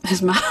to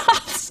his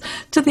maths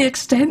to the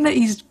extent that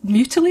he's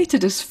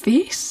mutilated his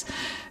face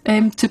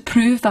to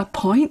prove a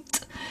point.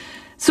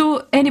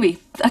 So anyway,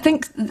 I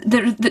think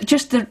there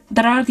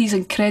are these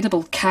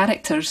incredible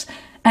characters,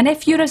 and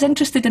if you're as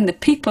interested in the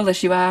people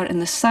as you are in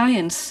the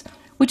science,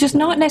 which is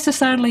not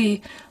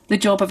necessarily the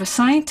job of a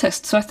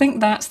scientist. So I think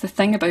that's the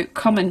thing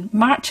about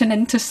marching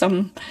into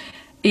some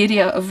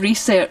area of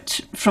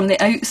research from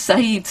the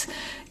outside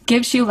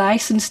gives you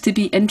license to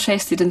be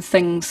interested in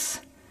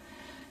things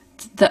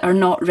that are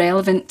not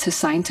relevant to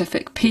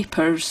scientific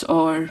papers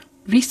or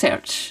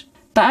research,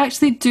 but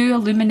actually do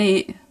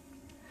illuminate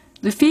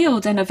the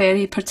field in a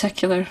very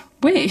particular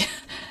way.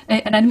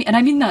 And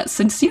I mean that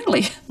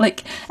sincerely.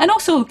 And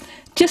also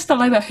just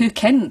allow a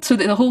hook in so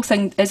that the whole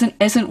thing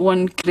isn't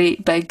one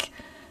great big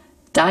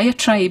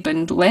diatribe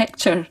and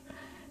lecture.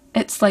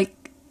 It's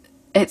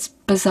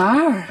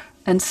bizarre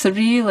and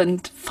surreal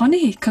and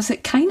funny, because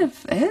it kind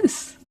of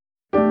is.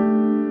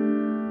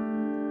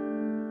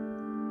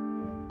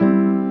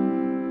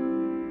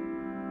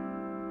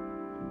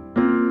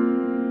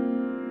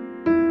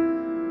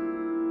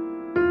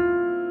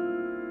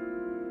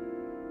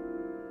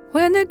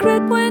 the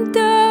grid went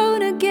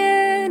down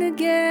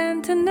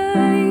again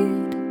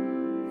tonight.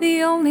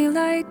 The only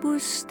light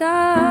was stars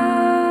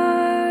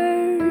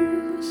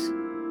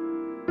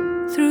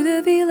through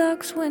the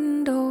Velux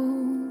window.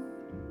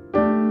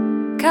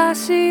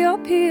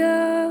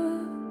 Cassiopeia,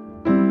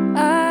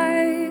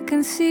 I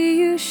can see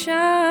you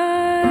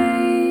shine.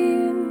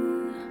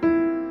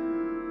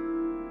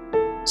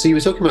 So you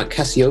were talking about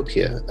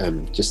Cassiopeia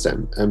just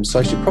then. So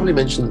I should probably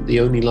mention that The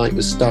Only Light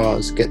Was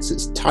Stars gets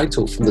its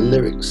title from the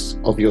lyrics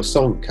of your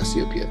song,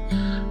 Cassiopeia,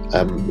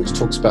 which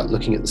talks about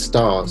looking at the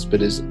stars,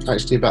 but is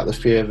actually about the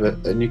fear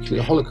of a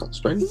nuclear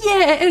holocaust, right?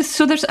 Yeah, it is.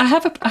 So I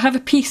have a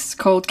piece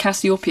called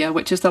Cassiopeia,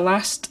 which is the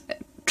last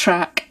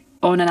track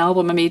on an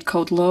album I made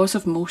called Laws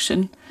of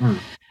Motion.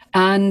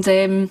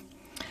 And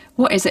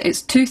what is it?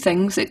 It's two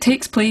things. It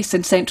takes place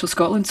in central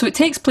Scotland. So it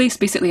takes place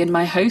basically in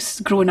my house,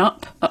 growing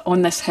up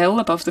on this hill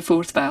above the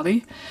Forth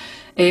Valley.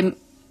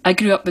 I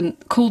grew up in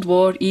Cold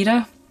War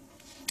era.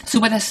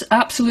 So with this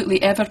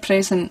absolutely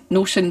ever-present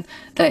notion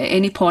that at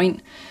any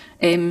point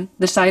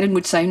the siren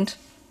would sound.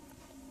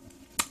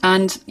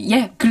 And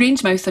yeah,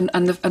 Grangemouth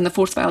and the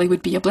Forth Valley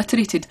would be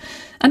obliterated.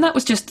 And that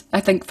was just, I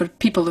think, for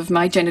people of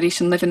my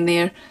generation living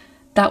there,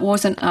 that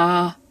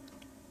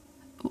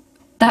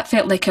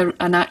felt like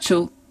an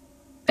actual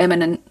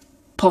imminent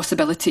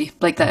possibility.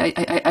 Like that,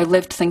 I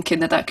lived thinking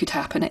that could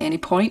happen at any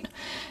point.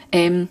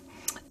 And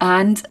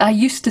I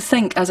used to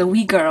think as a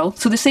wee girl,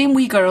 so the same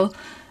wee girl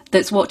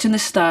that's watching the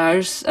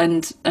stars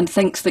and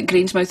thinks that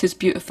Grangemouth is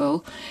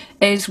beautiful,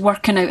 is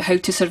working out how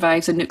to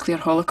survive the nuclear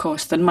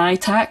holocaust. And my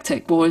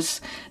tactic was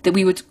that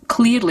we would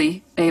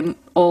clearly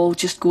all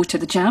just go to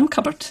the jam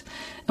cupboard,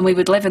 and we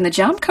would live in the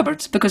jam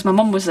cupboards because my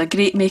mum was a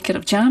great maker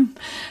of jam.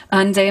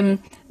 And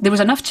there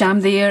was enough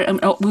jam there,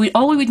 and all we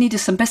would need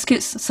is some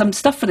biscuits, some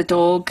stuff for the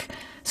dog,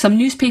 some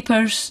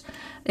newspapers,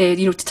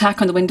 to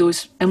tack on the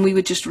windows, and we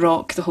would just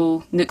rock the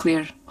whole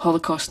nuclear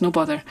holocaust, no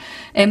bother.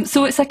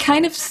 So it's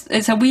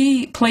a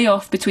wee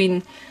play-off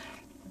between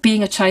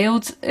being a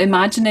child,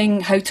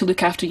 imagining how to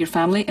look after your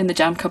family in the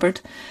jam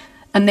cupboard,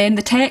 and then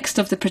the text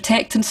of the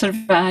Protect and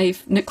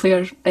Survive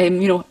nuclear,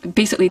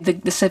 basically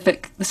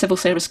the civil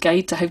service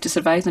guide to how to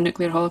survive the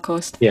nuclear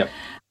holocaust. Yeah.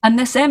 And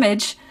this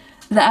image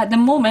that at the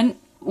moment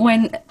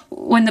when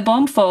the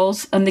bomb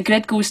falls and the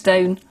grid goes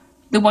down,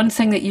 the one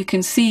thing that you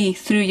can see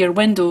through your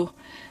window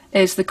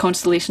is the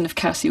constellation of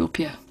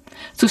Cassiopeia.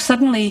 So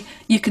suddenly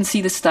you can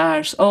see the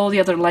stars, all the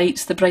other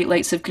lights, the bright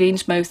lights of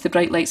Grangemouth, the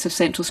bright lights of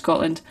central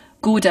Scotland,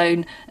 go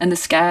down, and the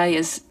sky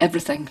is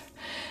everything.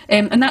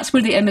 And that's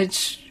where the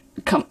image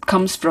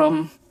comes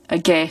from, I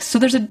guess. So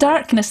there's a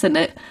darkness in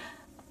it,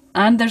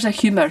 and there's a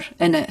humour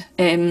in it.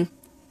 And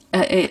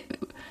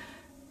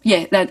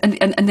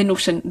the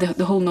notion,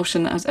 the whole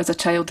notion as a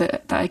child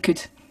that I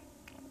could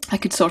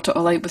sort it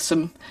all out with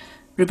some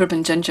rhubarb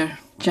and ginger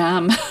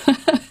jam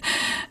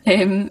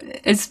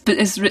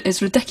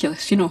is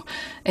ridiculous,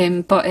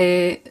 but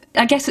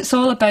I guess it's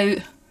all about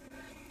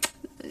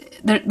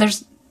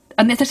there's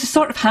a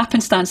sort of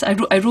happenstance. I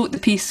wrote the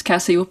piece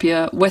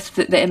Cassiopeia with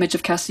the image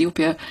of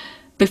Cassiopeia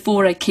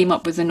before I came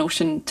up with the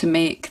notion to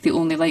make The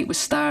Only Light Was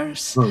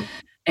Stars.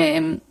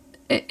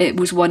 It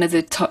was one of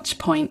the touch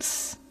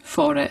points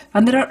for it,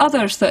 and there are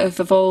others that have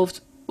evolved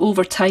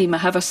over time. I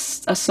have a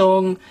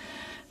song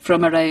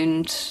from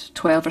around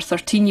 12 or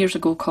 13 years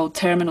ago called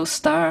Terminal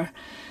Star,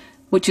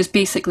 which is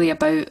basically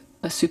about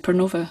a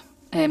supernova.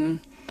 And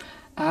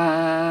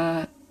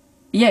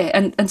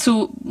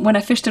so when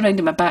I fished around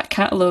in my back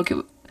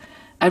catalogue,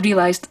 I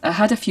realised I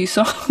had a few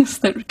songs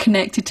that were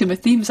connected to my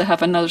themes. I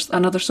have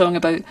another song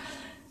about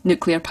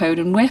nuclear power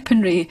and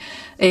weaponry.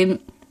 And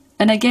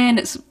again,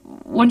 it's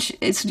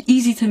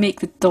easy to make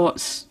the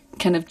dots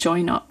kind of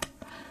join up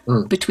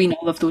between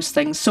all of those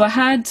things. So I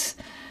had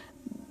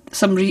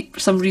some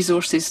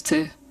resources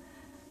to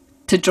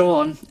draw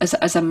on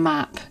as a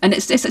map, and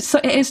it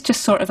is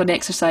just sort of an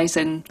exercise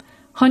in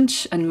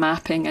hunch and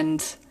mapping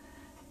and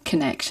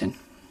connection.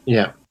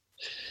 Yeah.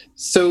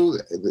 So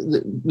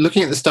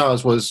looking at the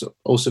stars was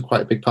also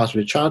quite a big part of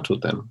your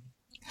childhood then.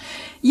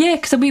 Yeah,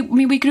 because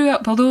we grew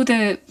up, although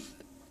the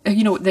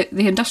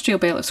industrial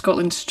belt of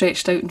Scotland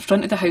stretched out in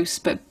front of the house,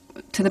 but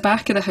to the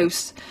back of the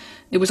house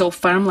it was all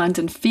farmland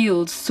and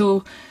fields.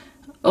 So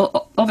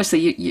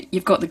obviously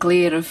you've got the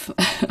glare of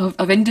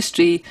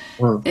industry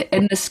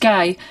in the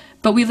sky,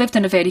 but we lived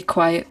in a very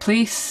quiet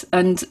place,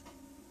 and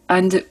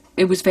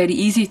it was very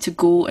easy to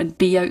go and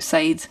be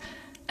outside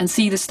and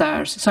see the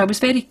stars. So I was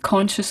very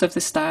conscious of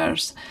the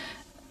stars,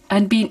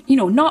 and being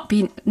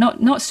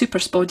not super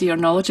spotty or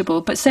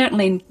knowledgeable, but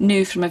certainly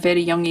knew from a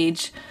very young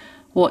age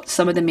what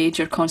some of the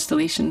major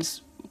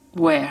constellations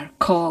were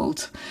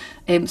called.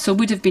 So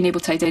would have been able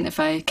to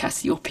identify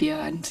Cassiopeia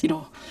and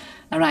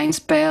Orion's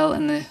Belt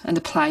and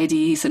the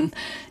Pleiades, and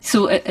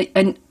so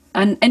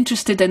and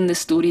interested in the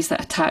stories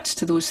that attach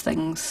to those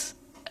things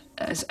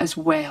as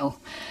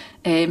well.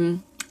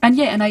 And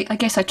I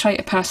guess I try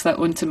to pass that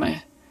on to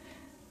my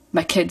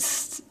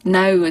kids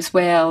now as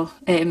well.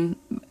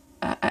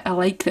 I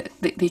like that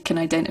they can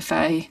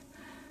identify,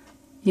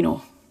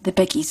 the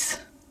biggies.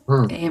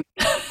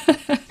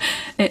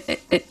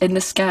 in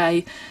the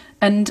sky.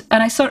 And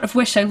I sort of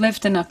wish I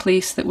lived in a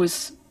place that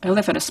was... I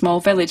live in a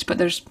small village, but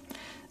there's,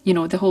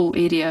 the whole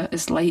area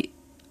is light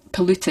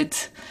polluted.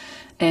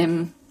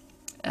 I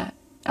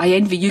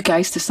envy you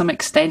guys to some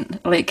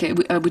extent. Like,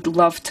 I would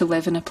love to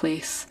live in a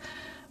place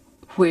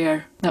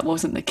where that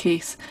wasn't the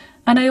case.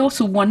 And I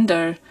also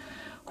wonder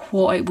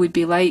what it would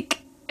be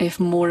like if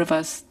more of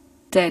us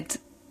did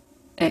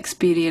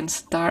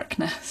experience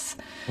darkness,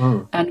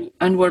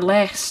 and were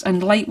less,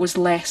 and light was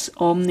less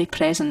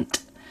omnipresent,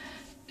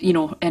 in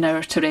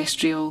our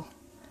terrestrial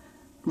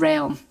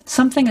realm.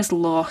 Something is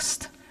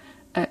lost,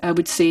 I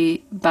would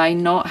say, by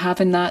not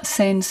having that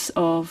sense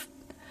of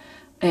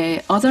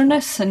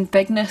otherness and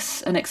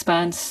bigness and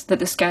expanse that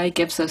the sky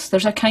gives us.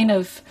 There's a kind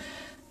of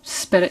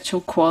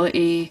spiritual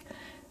quality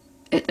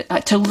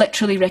to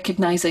literally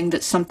recognising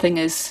that something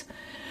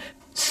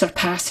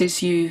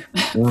surpasses you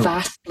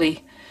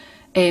vastly.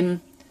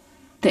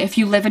 That if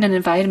you live in an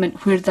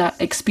environment where that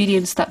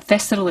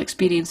visceral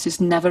experience is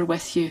never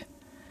with you,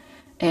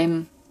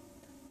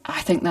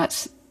 I think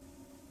that's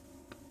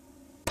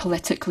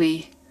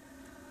politically,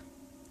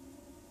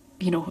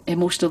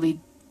 emotionally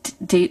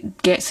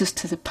gets us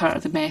to the part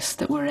of the mess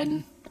that we're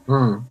in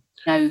now.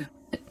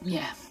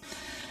 Yeah.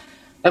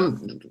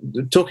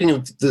 Talking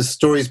of the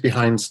stories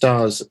behind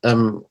stars,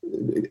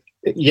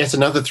 yet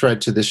another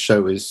thread to this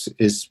show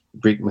is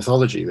Greek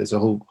mythology. There's a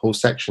whole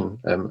section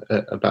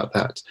about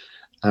that.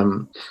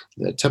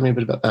 Tell me a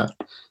bit about that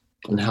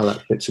and how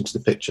that fits into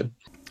the picture.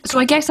 So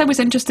I guess I was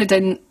interested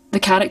in the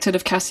character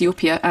of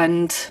Cassiopeia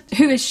and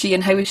who is she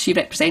and how is she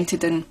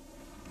represented in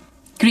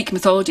Greek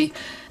mythology.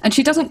 And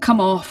she doesn't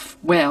come off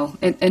well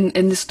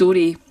in the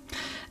story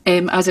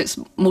as it's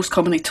most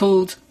commonly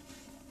told.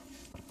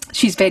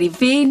 She's very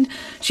vain.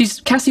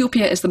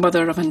 Cassiopeia is the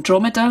mother of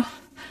Andromeda,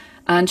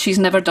 and she's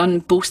never done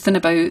boasting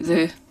about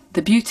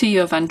the beauty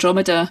of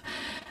Andromeda.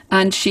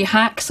 And she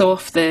hacks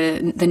off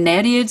the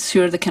Nereids,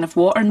 who are the kind of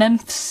water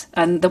nymphs,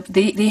 and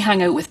they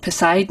hang out with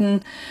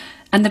Poseidon.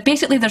 And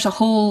basically there's a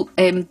whole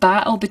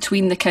battle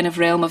between the kind of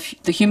realm of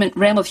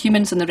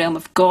humans and the realm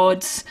of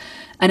gods.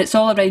 And it's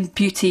all around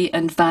beauty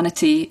and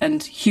vanity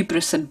and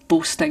hubris and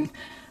boasting.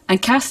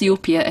 And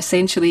Cassiopeia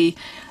essentially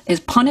is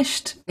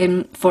punished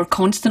for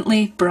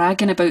constantly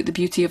bragging about the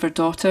beauty of her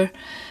daughter.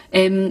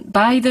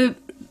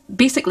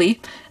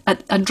 Basically,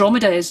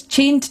 Andromeda is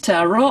chained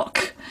to a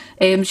rock.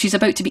 She's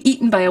about to be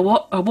eaten by a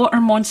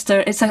water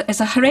monster. It's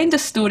a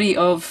horrendous story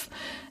of,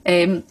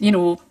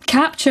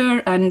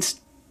 capture and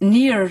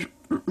near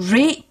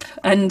rape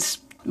and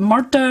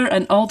murder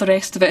and all the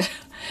rest of it.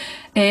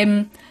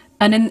 And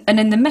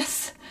in the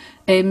myth,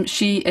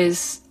 she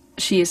is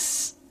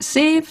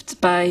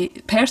saved by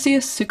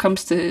Perseus, who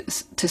comes to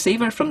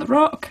save her from the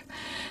rock.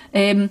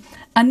 And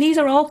these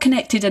are all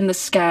connected in the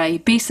sky.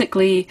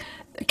 Basically,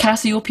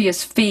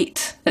 Cassiopeia's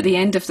fate at the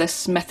end of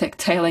this mythic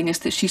telling is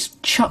that she's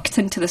chucked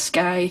into the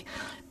sky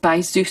by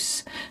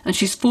Zeus, and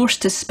she's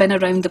forced to spin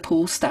around the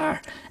pole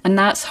star. And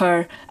that's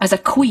her as a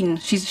queen.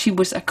 She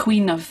was a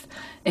queen of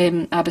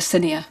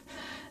Abyssinia,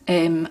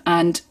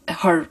 and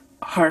her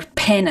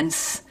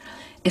penance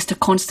is to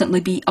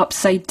constantly be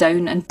upside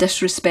down and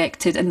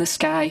disrespected in the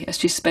sky as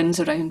she spins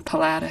around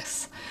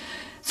Polaris.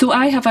 So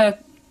I have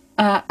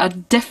a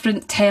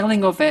different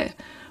telling of it,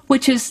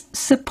 which is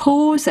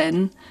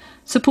supposing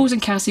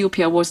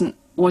Cassiopeia wasn't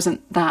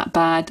that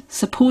bad,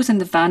 supposing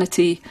the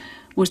vanity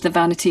was the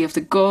vanity of the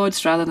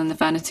gods rather than the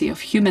vanity of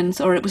humans,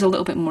 or it was a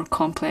little bit more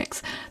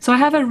complex. So I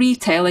have a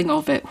retelling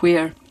of it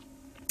where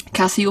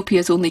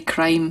Cassiopeia's only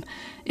crime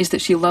is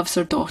that she loves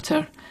her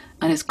daughter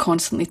and is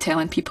constantly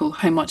telling people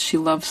how much she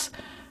loves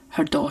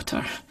her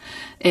daughter.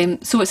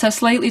 So it's a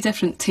slightly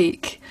different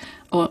take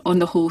on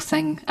the whole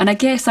thing. And I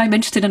guess I'm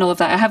interested in all of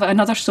that. I have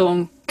another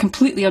song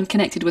completely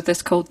unconnected with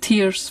this called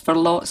Tears for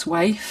Lot's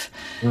Wife,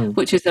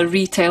 which is a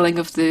retelling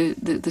of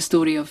the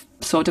story of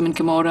Sodom and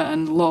Gomorrah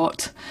and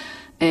Lot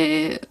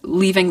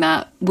leaving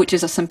that, which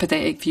is a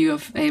sympathetic view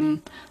of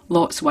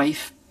Lot's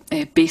wife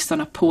based on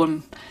a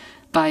poem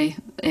by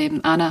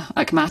Anna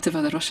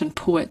Akhmatova, the Russian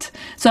poet.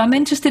 So I'm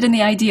interested in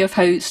the idea of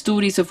how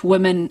stories of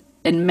women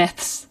in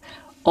myths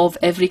of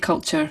every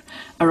culture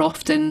are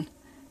often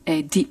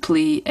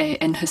deeply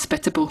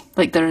inhospitable,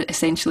 like they're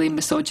essentially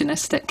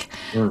misogynistic.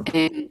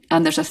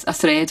 And there's a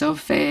thread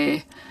of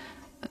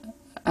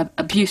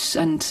abuse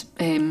and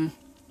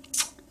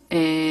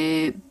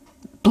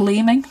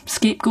blaming,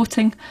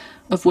 scapegoating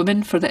of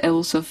women for the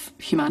ills of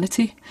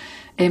humanity.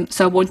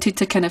 So I wanted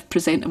to kind of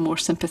present a more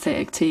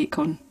sympathetic take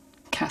on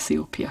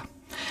Cassiopeia.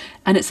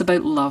 And it's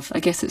about love. I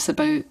guess it's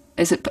about,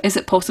 is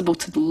it possible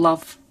to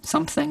love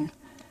something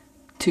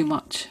too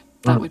much?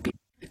 That would be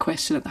the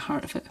question at the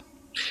heart of it.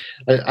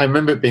 I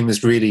remember it being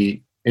this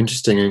really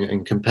interesting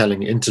and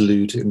compelling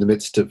interlude in the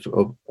midst of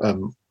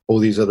all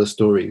these other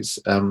stories.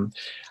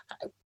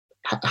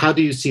 How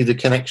do you see the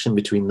connection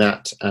between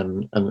that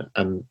and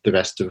the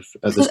rest of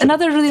the story?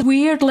 Another really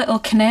weird little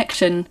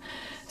connection.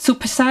 So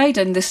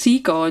Poseidon, the sea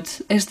god,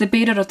 is the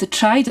bearer of the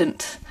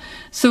trident.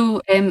 So,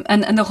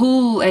 and the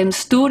whole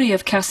story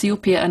of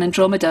Cassiopeia and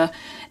Andromeda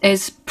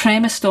is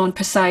premised on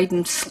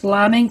Poseidon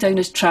slamming down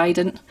his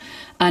trident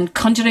and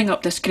conjuring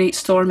up this great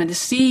storm in the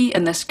sea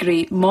and this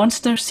great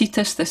monster,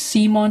 Cetus, the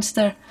sea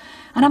monster.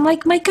 And I'm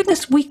like, my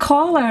goodness, we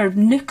call our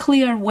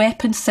nuclear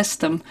weapon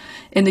system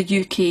in the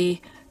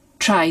UK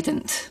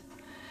Trident.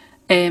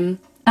 And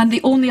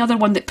the only other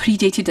one that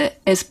predated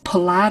it is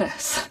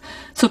Polaris.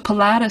 So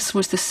Polaris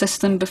was the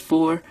system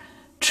before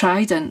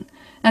Trident.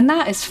 And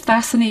that is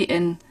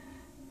fascinating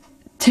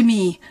to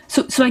me.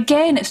 So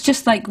again, it's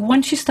just like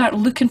once you start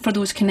looking for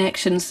those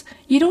connections,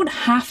 you don't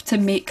have to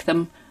make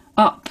them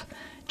up.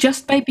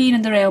 Just by being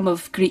in the realm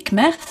of Greek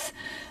myth,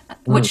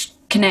 which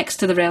connects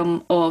to the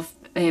realm of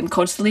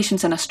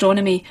constellations and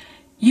astronomy,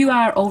 you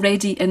are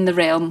already in the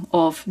realm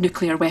of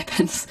nuclear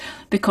weapons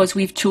because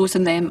we've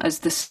chosen them as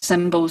the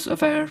symbols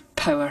of our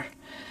power.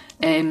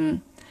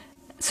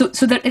 So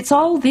that it's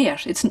all there.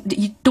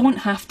 You don't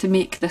have to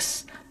make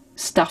this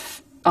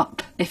stuff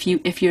up if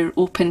you're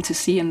open to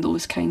seeing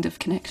those kind of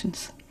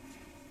connections.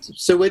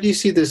 So where do you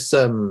see this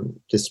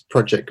this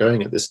project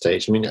going at this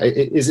stage? I mean,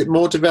 is it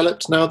more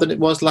developed now than it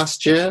was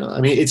last year?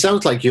 I mean, it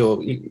sounds like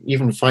you're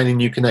even finding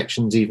new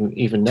connections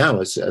even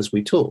now as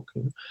we talk.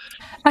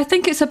 I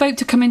think it's about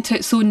to come into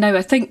its own now.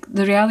 I think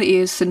the reality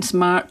is since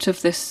March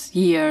of this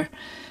year,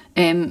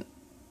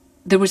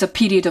 there was a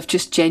period of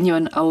just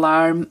genuine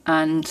alarm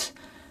and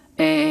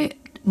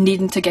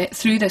needing to get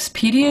through this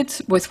period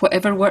with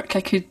whatever work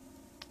I could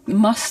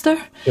muster.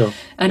 Sure.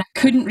 And I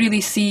couldn't really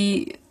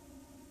see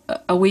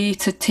a way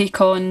to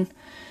take on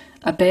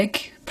a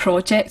big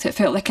project. It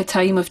felt like a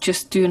time of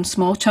just doing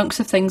small chunks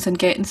of things and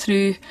getting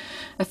through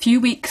a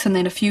few weeks and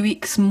then a few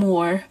weeks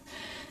more.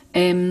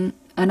 And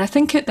I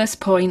think at this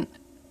point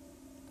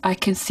I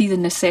can see the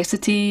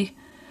necessity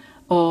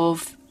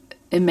of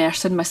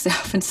immersing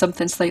myself in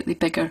something slightly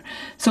bigger.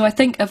 So I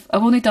think I've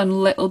only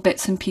done little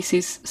bits and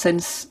pieces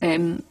since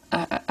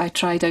I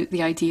tried out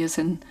the ideas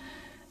in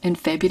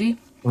February.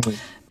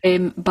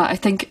 Mm-hmm. But I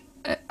think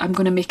I'm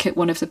going to make it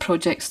one of the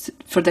projects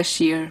for this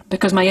year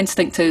because my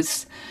instinct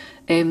is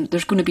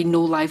there's going to be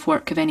no live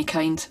work of any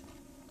kind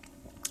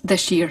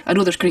this year. I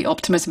know there's great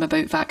optimism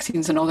about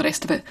vaccines and all the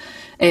rest of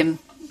it.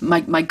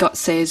 My gut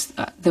says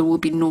there will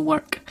be no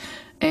work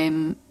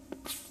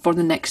for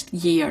the next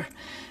year.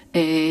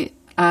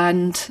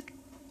 And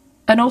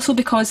also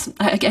because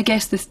I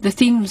guess the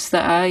themes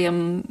that I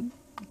am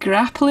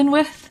grappling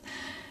with,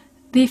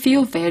 they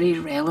feel very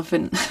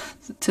relevant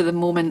to the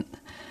moment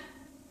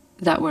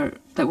that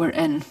we're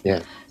in.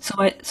 Yeah.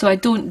 So I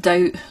don't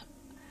doubt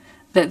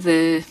that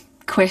the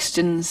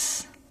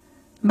questions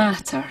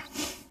matter.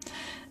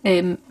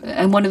 And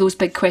one of those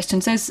big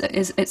questions is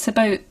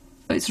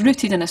it's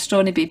rooted in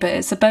astronomy, but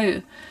it's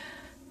about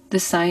the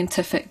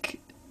scientific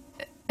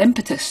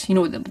impetus,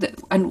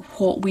 and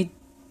what we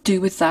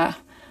do with that,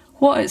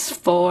 what it's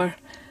for,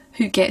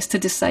 who gets to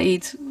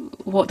decide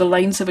what the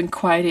lines of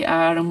inquiry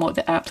are and what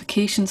the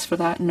applications for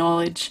that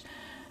knowledge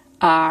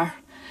are,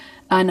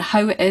 and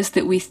how it is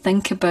that we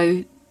think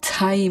about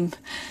time.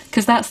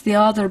 Because that's the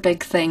other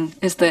big thing,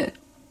 is that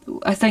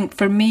I think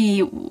for me,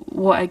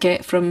 what I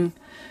get from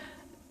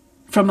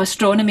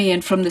astronomy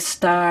and from the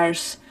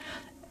stars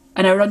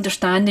and our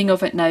understanding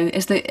of it now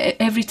is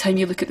that every time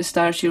you look at the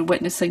stars, you're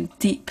witnessing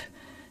deep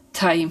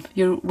time.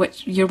 You're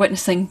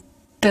witnessing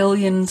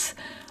billions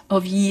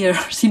of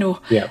years,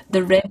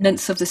 the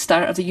remnants of the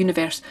start of the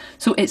universe.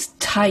 So it's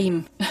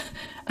time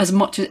as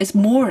much as it's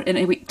more in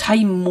a way,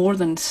 time more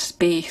than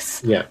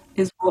space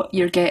is what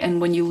you're getting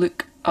when you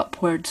look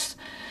upwards.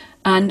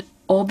 And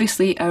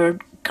obviously our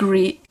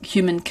great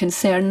human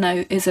concern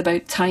now is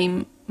about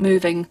time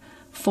moving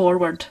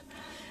forward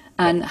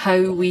and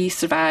how we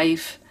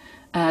survive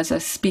as a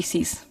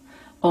species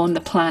on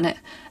the planet,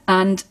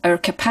 and our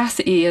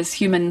capacity as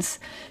humans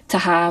to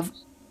have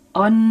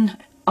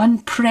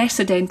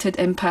unprecedented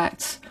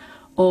impacts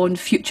on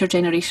future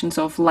generations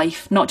of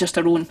life, not just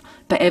our own,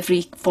 but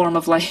every form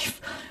of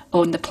life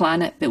on the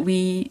planet that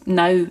we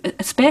now,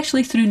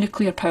 especially through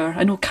nuclear power.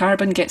 I know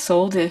carbon gets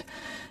all the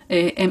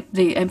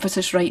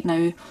emphasis right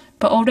now,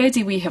 but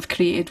already we have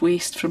created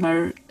waste from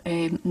our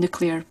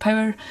nuclear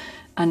power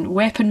and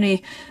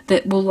weaponry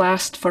that will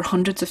last for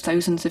hundreds of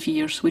thousands of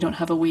years. We don't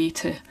have a way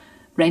to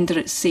render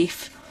it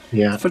safe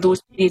for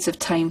those periods of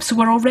time. So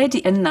we're already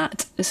in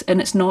that,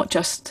 and it's not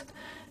just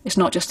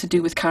to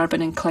do with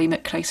carbon and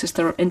climate crisis.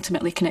 They're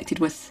intimately connected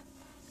with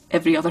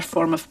every other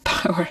form of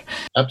power.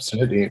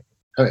 Absolutely.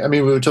 I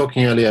mean, we were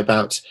talking earlier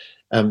about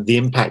the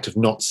impact of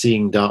not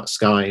seeing dark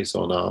skies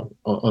on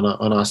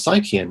our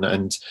psyche,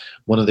 and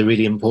one of the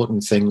really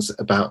important things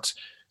about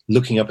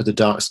looking up at the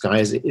dark sky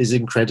is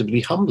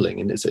incredibly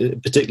humbling, and it's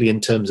particularly in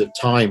terms of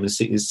time, and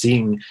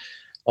seeing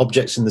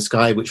objects in the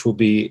sky which will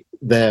be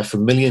there for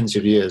millions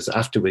of years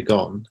after we're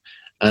gone.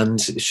 And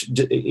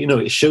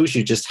it shows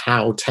you just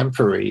how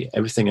temporary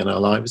everything in our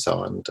lives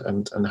are,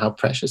 and how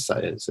precious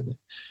that is. And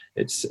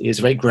it's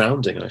very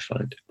grounding, I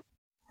find.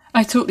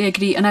 I totally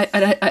agree, and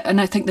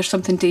I think there's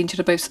something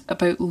dangerous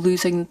about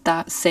losing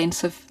that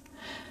sense of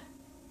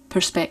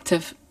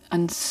perspective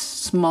and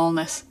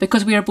smallness,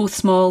 because we are both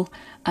small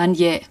and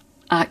yet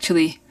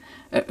actually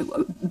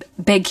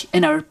big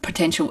in our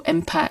potential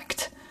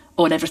impact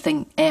on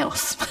everything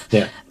else.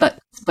 Yeah.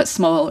 but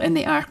small in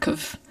the arc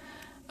of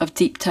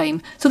deep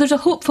time. So there's a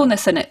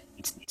hopefulness in it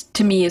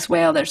to me as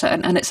well.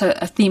 And it's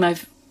a theme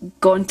I've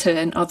gone to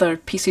in other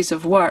pieces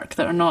of work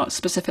that are not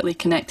specifically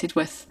connected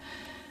with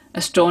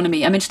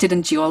astronomy. I'm interested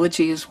in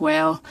geology as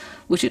well,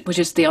 which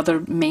is the other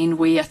main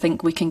way I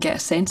think we can get a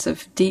sense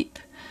of deep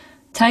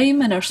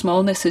time, and our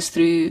smallness is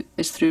through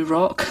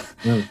rock.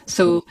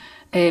 So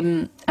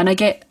and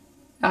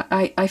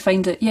I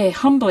find it,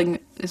 humbling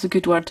is a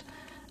good word,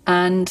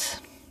 and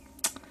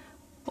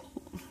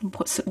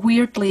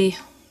weirdly,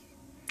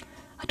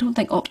 I don't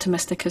think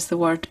optimistic is the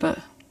word, but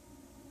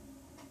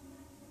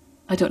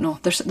I don't know.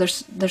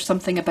 There's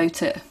something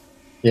about it.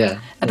 Yeah.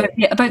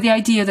 About the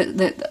idea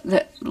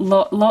that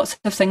lots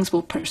of things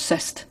will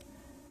persist,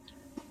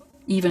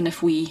 even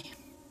if we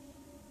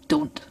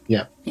don't.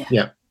 Yeah.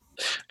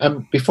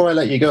 Before I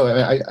let you go,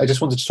 I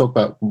just wanted to talk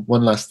about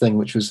one last thing,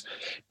 which was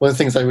one of the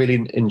things I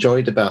really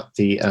enjoyed about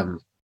the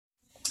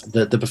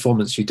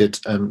performance you did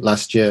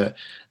last year.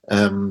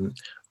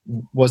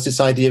 Was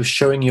this idea of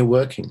showing your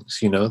workings?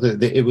 You know,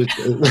 it was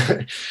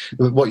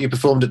what you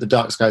performed at the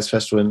Dark Skies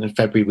Festival in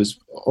February was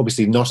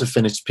obviously not a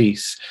finished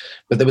piece,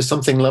 but there was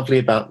something lovely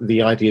about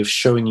the idea of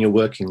showing your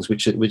workings,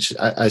 which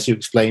as you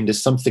explained,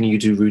 is something you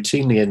do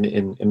routinely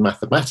in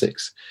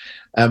mathematics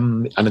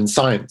and in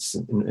science,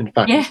 in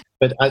fact. Yeah.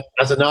 But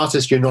as an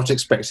artist, you're not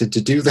expected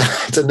to do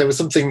that, and there was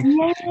something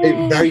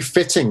very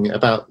fitting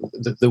about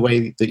the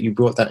way that you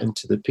brought that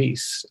into the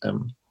piece.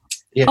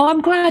 Yeah. Oh,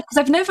 I'm glad,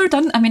 because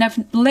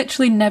I've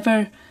literally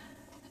never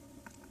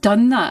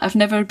done that. I've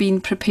never been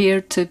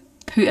prepared to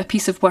put a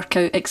piece of work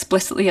out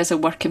explicitly as a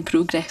work in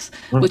progress,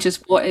 which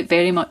is what it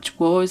very much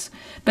was.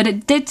 But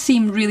it did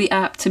seem really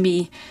apt to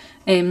me.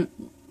 You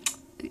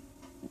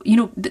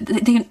know,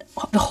 the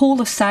whole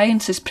of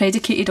science is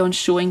predicated on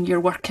showing your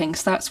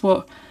workings. That's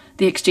what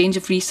the exchange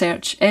of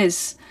research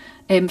is.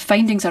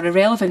 Findings are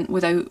irrelevant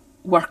without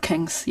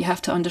workings. You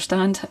have to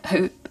understand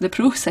how the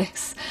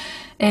process.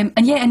 And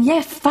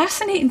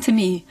fascinating to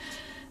me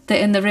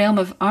that in the realm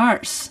of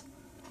arts,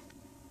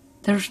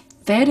 there's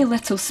very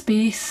little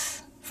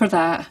space for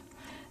that.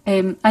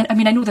 I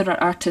know there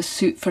are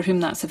artists for whom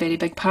that's a very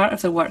big part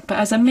of their work, but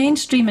as a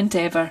mainstream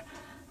endeavour,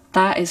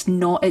 that is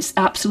not, it's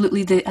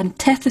absolutely the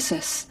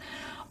antithesis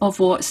of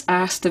what's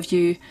asked of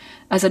you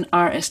as an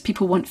artist.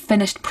 People want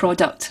finished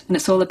product, and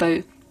it's all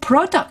about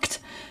product.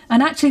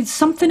 And actually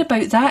something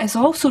about that is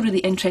also really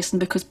interesting,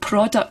 because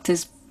product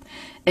is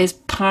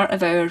part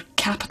of our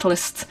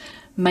capitalist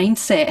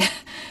mindset,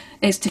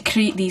 is to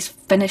create these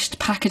finished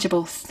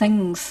packageable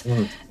things.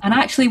 And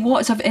actually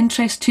what is of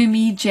interest to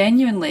me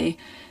genuinely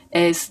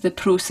is the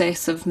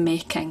process of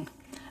making.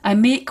 I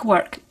make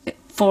work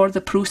for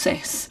the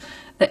process,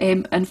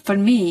 and for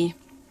me,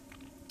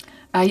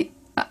 I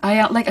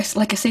like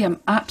I say, I'm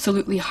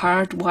absolutely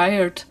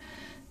hardwired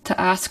to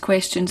ask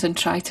questions and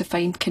try to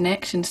find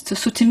connections.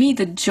 So to me,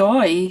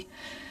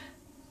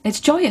 it's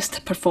joyous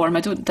to perform.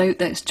 I don't doubt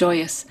that it's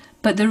joyous.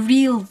 But the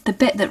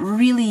bit that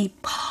really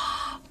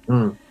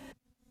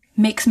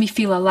makes me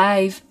feel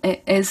alive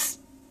is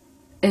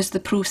the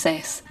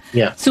process.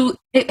 Yeah. So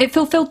it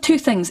fulfilled two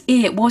things.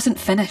 A, it wasn't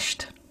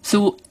finished.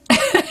 So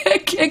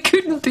it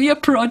couldn't be a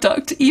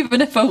product, even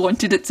if I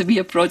wanted it to be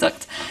a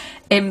product.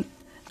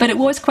 But it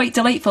was quite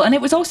delightful. And it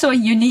was also a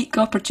unique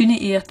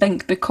opportunity, I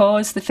think,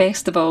 because the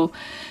festival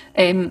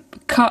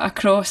cut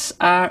across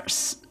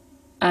arts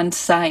and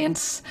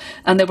science,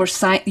 and there were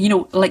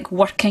like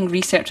working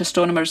research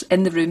astronomers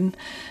in the room,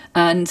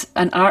 and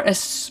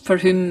artists for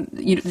whom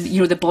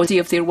the body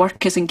of their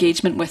work is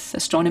engagement with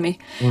astronomy.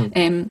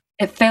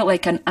 It felt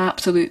like an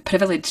absolute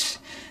privilege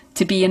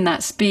to be in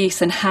that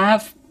space and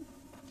have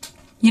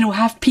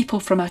people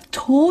from a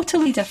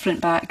totally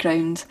different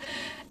background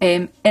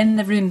in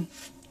the room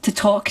to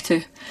talk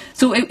to.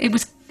 So it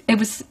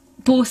was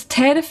both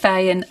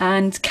terrifying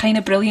and kind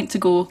of brilliant to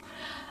go,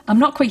 I'm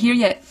not quite here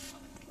yet,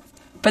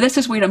 but this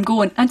is where I'm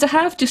going, and to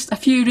have just a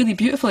few really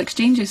beautiful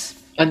exchanges.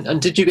 And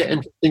did you get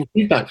interesting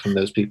feedback from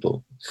those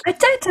people? I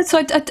did. So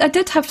I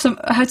did have some.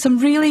 I had some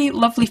really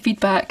lovely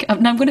feedback.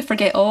 Now I'm going to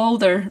forget all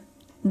their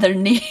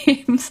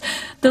names.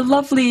 The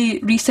lovely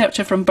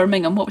researcher from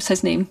Birmingham. What was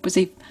his name? Was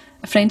he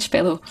a French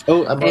fellow?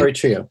 Oh, Amaury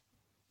Trio.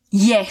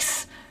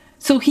 Yes.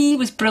 So he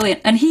was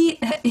brilliant, and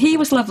he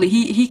was lovely.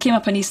 He came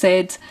up and he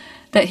said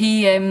that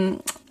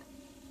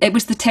it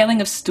was the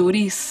telling of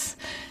stories.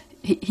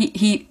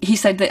 He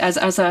said that as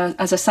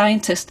a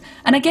scientist,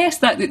 and I guess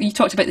that you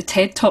talked about the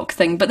TED Talk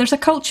thing, but there's a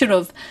culture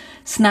of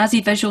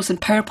snazzy visuals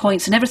and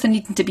PowerPoints and everything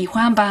needing to be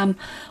wham bam,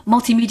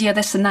 multimedia,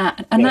 this and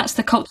that, and that's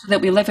the culture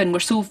that we live in. We're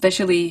so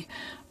visually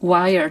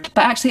wired.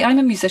 But actually, I'm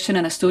a musician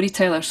and a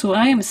storyteller, so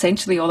I am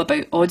essentially all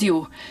about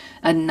audio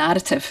and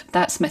narrative.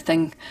 That's my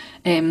thing,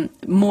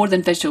 more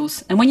than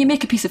visuals. And when you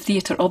make a piece of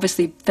theatre,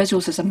 obviously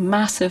visuals is a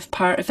massive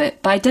part of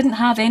it, but I didn't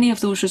have any of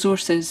those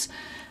resources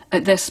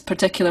at this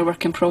particular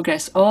work in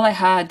progress. All I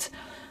had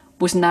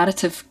was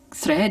narrative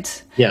thread.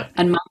 Yeah.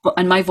 And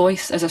and my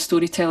voice as a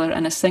storyteller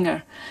and a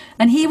singer.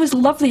 And he was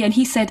lovely, and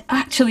he said,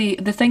 actually,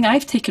 the thing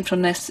I've taken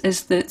from this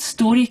is that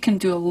story can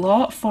do a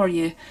lot for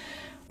you.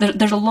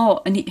 There's a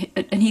lot, and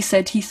he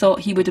said he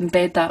thought he would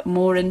embed that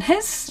more in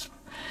his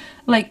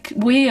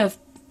way of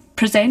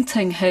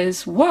presenting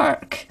his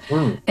work.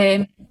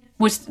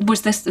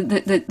 Was this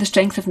the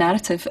strength of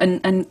narrative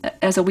and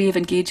as a way of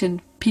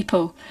engaging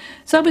people.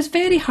 So I was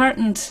very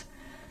heartened.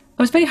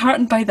 I was very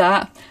heartened by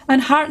that,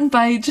 and heartened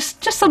by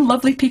just some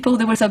lovely people.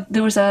 There was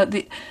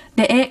the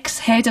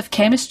ex-head of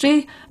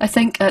chemistry, I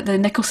think, at the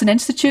Nicholson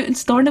Institute in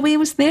Stornoway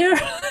was there.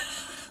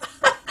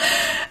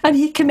 And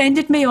he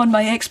commended me on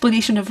my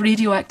explanation of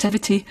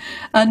radioactivity,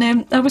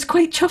 and I was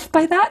quite chuffed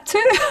by that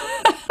too.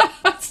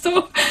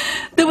 So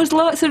there was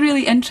lots of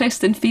really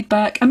interesting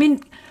feedback. I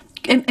mean,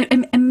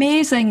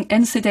 amazing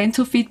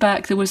incidental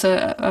feedback. There was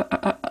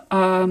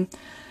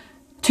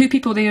two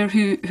people there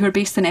who are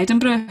based in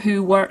Edinburgh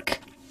who work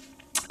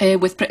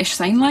with British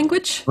Sign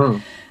Language,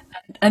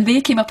 and they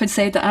came up and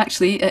said that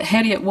actually at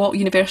Heriot-Watt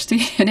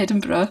University in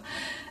Edinburgh,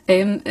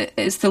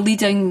 it's the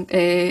leading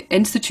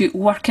institute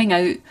working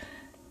out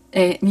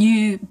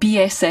new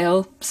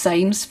BSL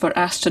signs for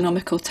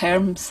astronomical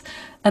terms,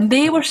 and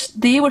they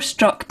were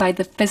struck by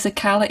the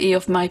physicality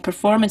of my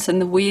performance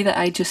and the way that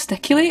I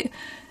gesticulate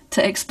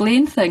to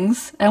explain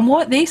things. And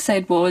what they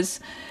said was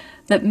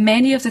that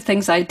many of the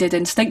things I did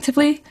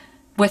instinctively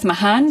with my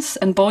hands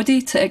and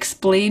body to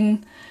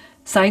explain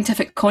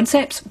scientific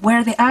concepts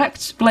were the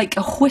act like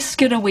a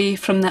whisker away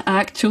from the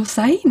actual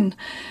sign.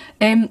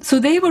 So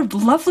they were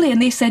lovely,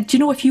 and they said,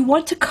 if you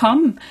want to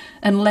come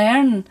and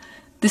learn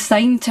the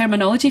sign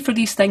terminology for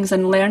these things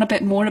and learn a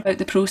bit more about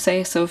the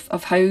process of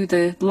how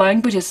the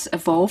language is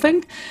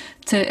evolving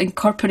to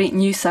incorporate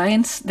new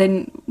science,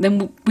 then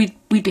we'd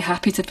be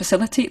happy to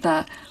facilitate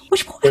that.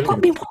 Which, how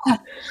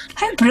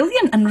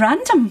brilliant and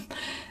random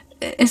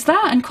is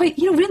that, and quite,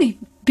 really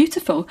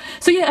beautiful.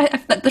 So yeah,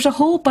 there's a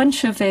whole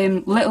bunch of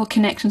little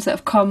connections that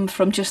have come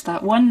from just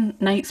that one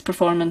night's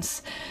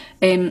performance,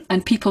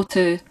 and people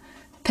to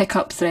pick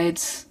up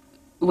threads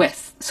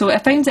with. So I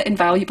found it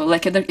invaluable.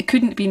 It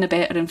couldn't have been a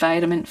better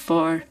environment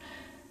for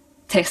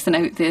testing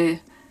out the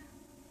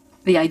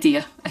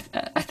idea,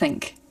 I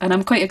think. And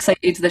I'm quite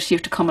excited this year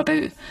to come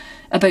about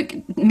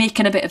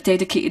making a bit of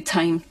dedicated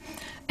time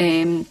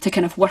to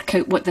kind of work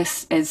out what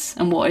this is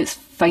and what its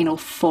final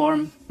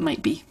form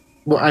might be.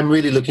 Well, I'm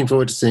really looking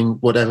forward to seeing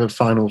whatever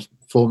final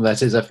form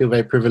that is. I feel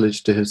very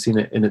privileged to have seen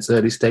it in its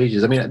early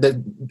stages. I mean,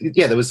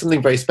 there was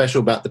something very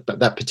special about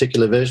that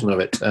particular version of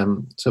it.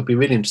 So it'll be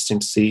really interesting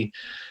to see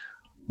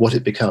what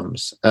it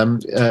becomes.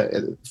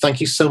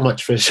 Thank you so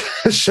much for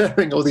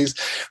sharing all these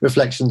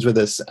reflections with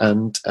us.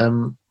 And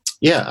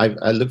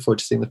I look forward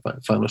to seeing the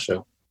final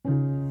show.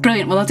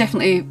 Brilliant. Well, I'll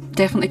definitely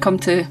come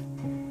to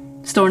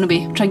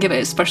Stornoway, try and give it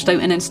its first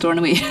outing in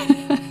Stornoway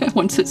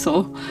once it's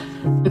all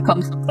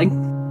become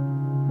something.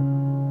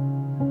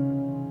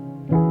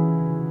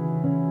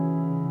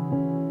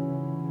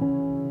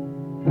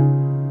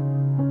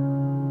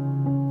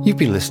 You've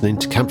been listening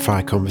to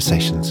Campfire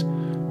Conversations,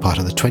 part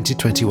of the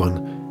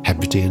 2021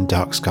 Hebridean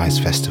Dark Skies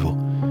Festival,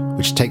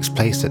 which takes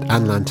place at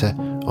Anlanta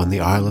on the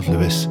Isle of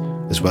Lewis,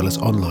 as well as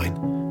online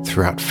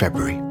throughout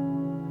February.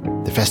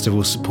 The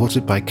festival is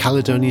supported by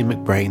Caledonian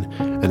McBrain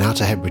and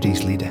Outer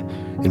Hebrides Leader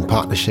in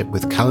partnership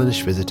with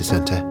Callanish Visitor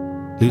Centre,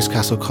 Lewes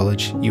Castle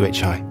College,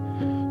 UHI,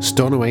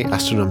 Stornoway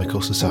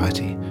Astronomical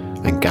Society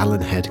and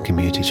Gallen Head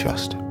Community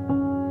Trust.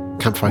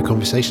 Campfire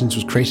Conversations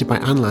was created by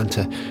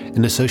Anlanta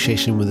in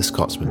association with The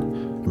Scotsman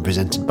and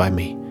presented by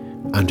me,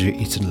 Andrew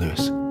Eaton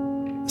Lewis.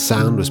 The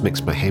sound was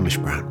mixed by Hamish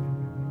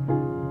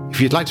Brown. If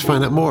you'd like to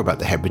find out more about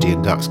the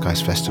Hebridean Dark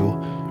Skies Festival,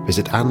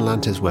 visit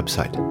Anlanta's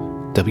website,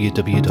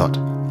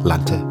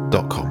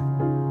 www.lanta.com.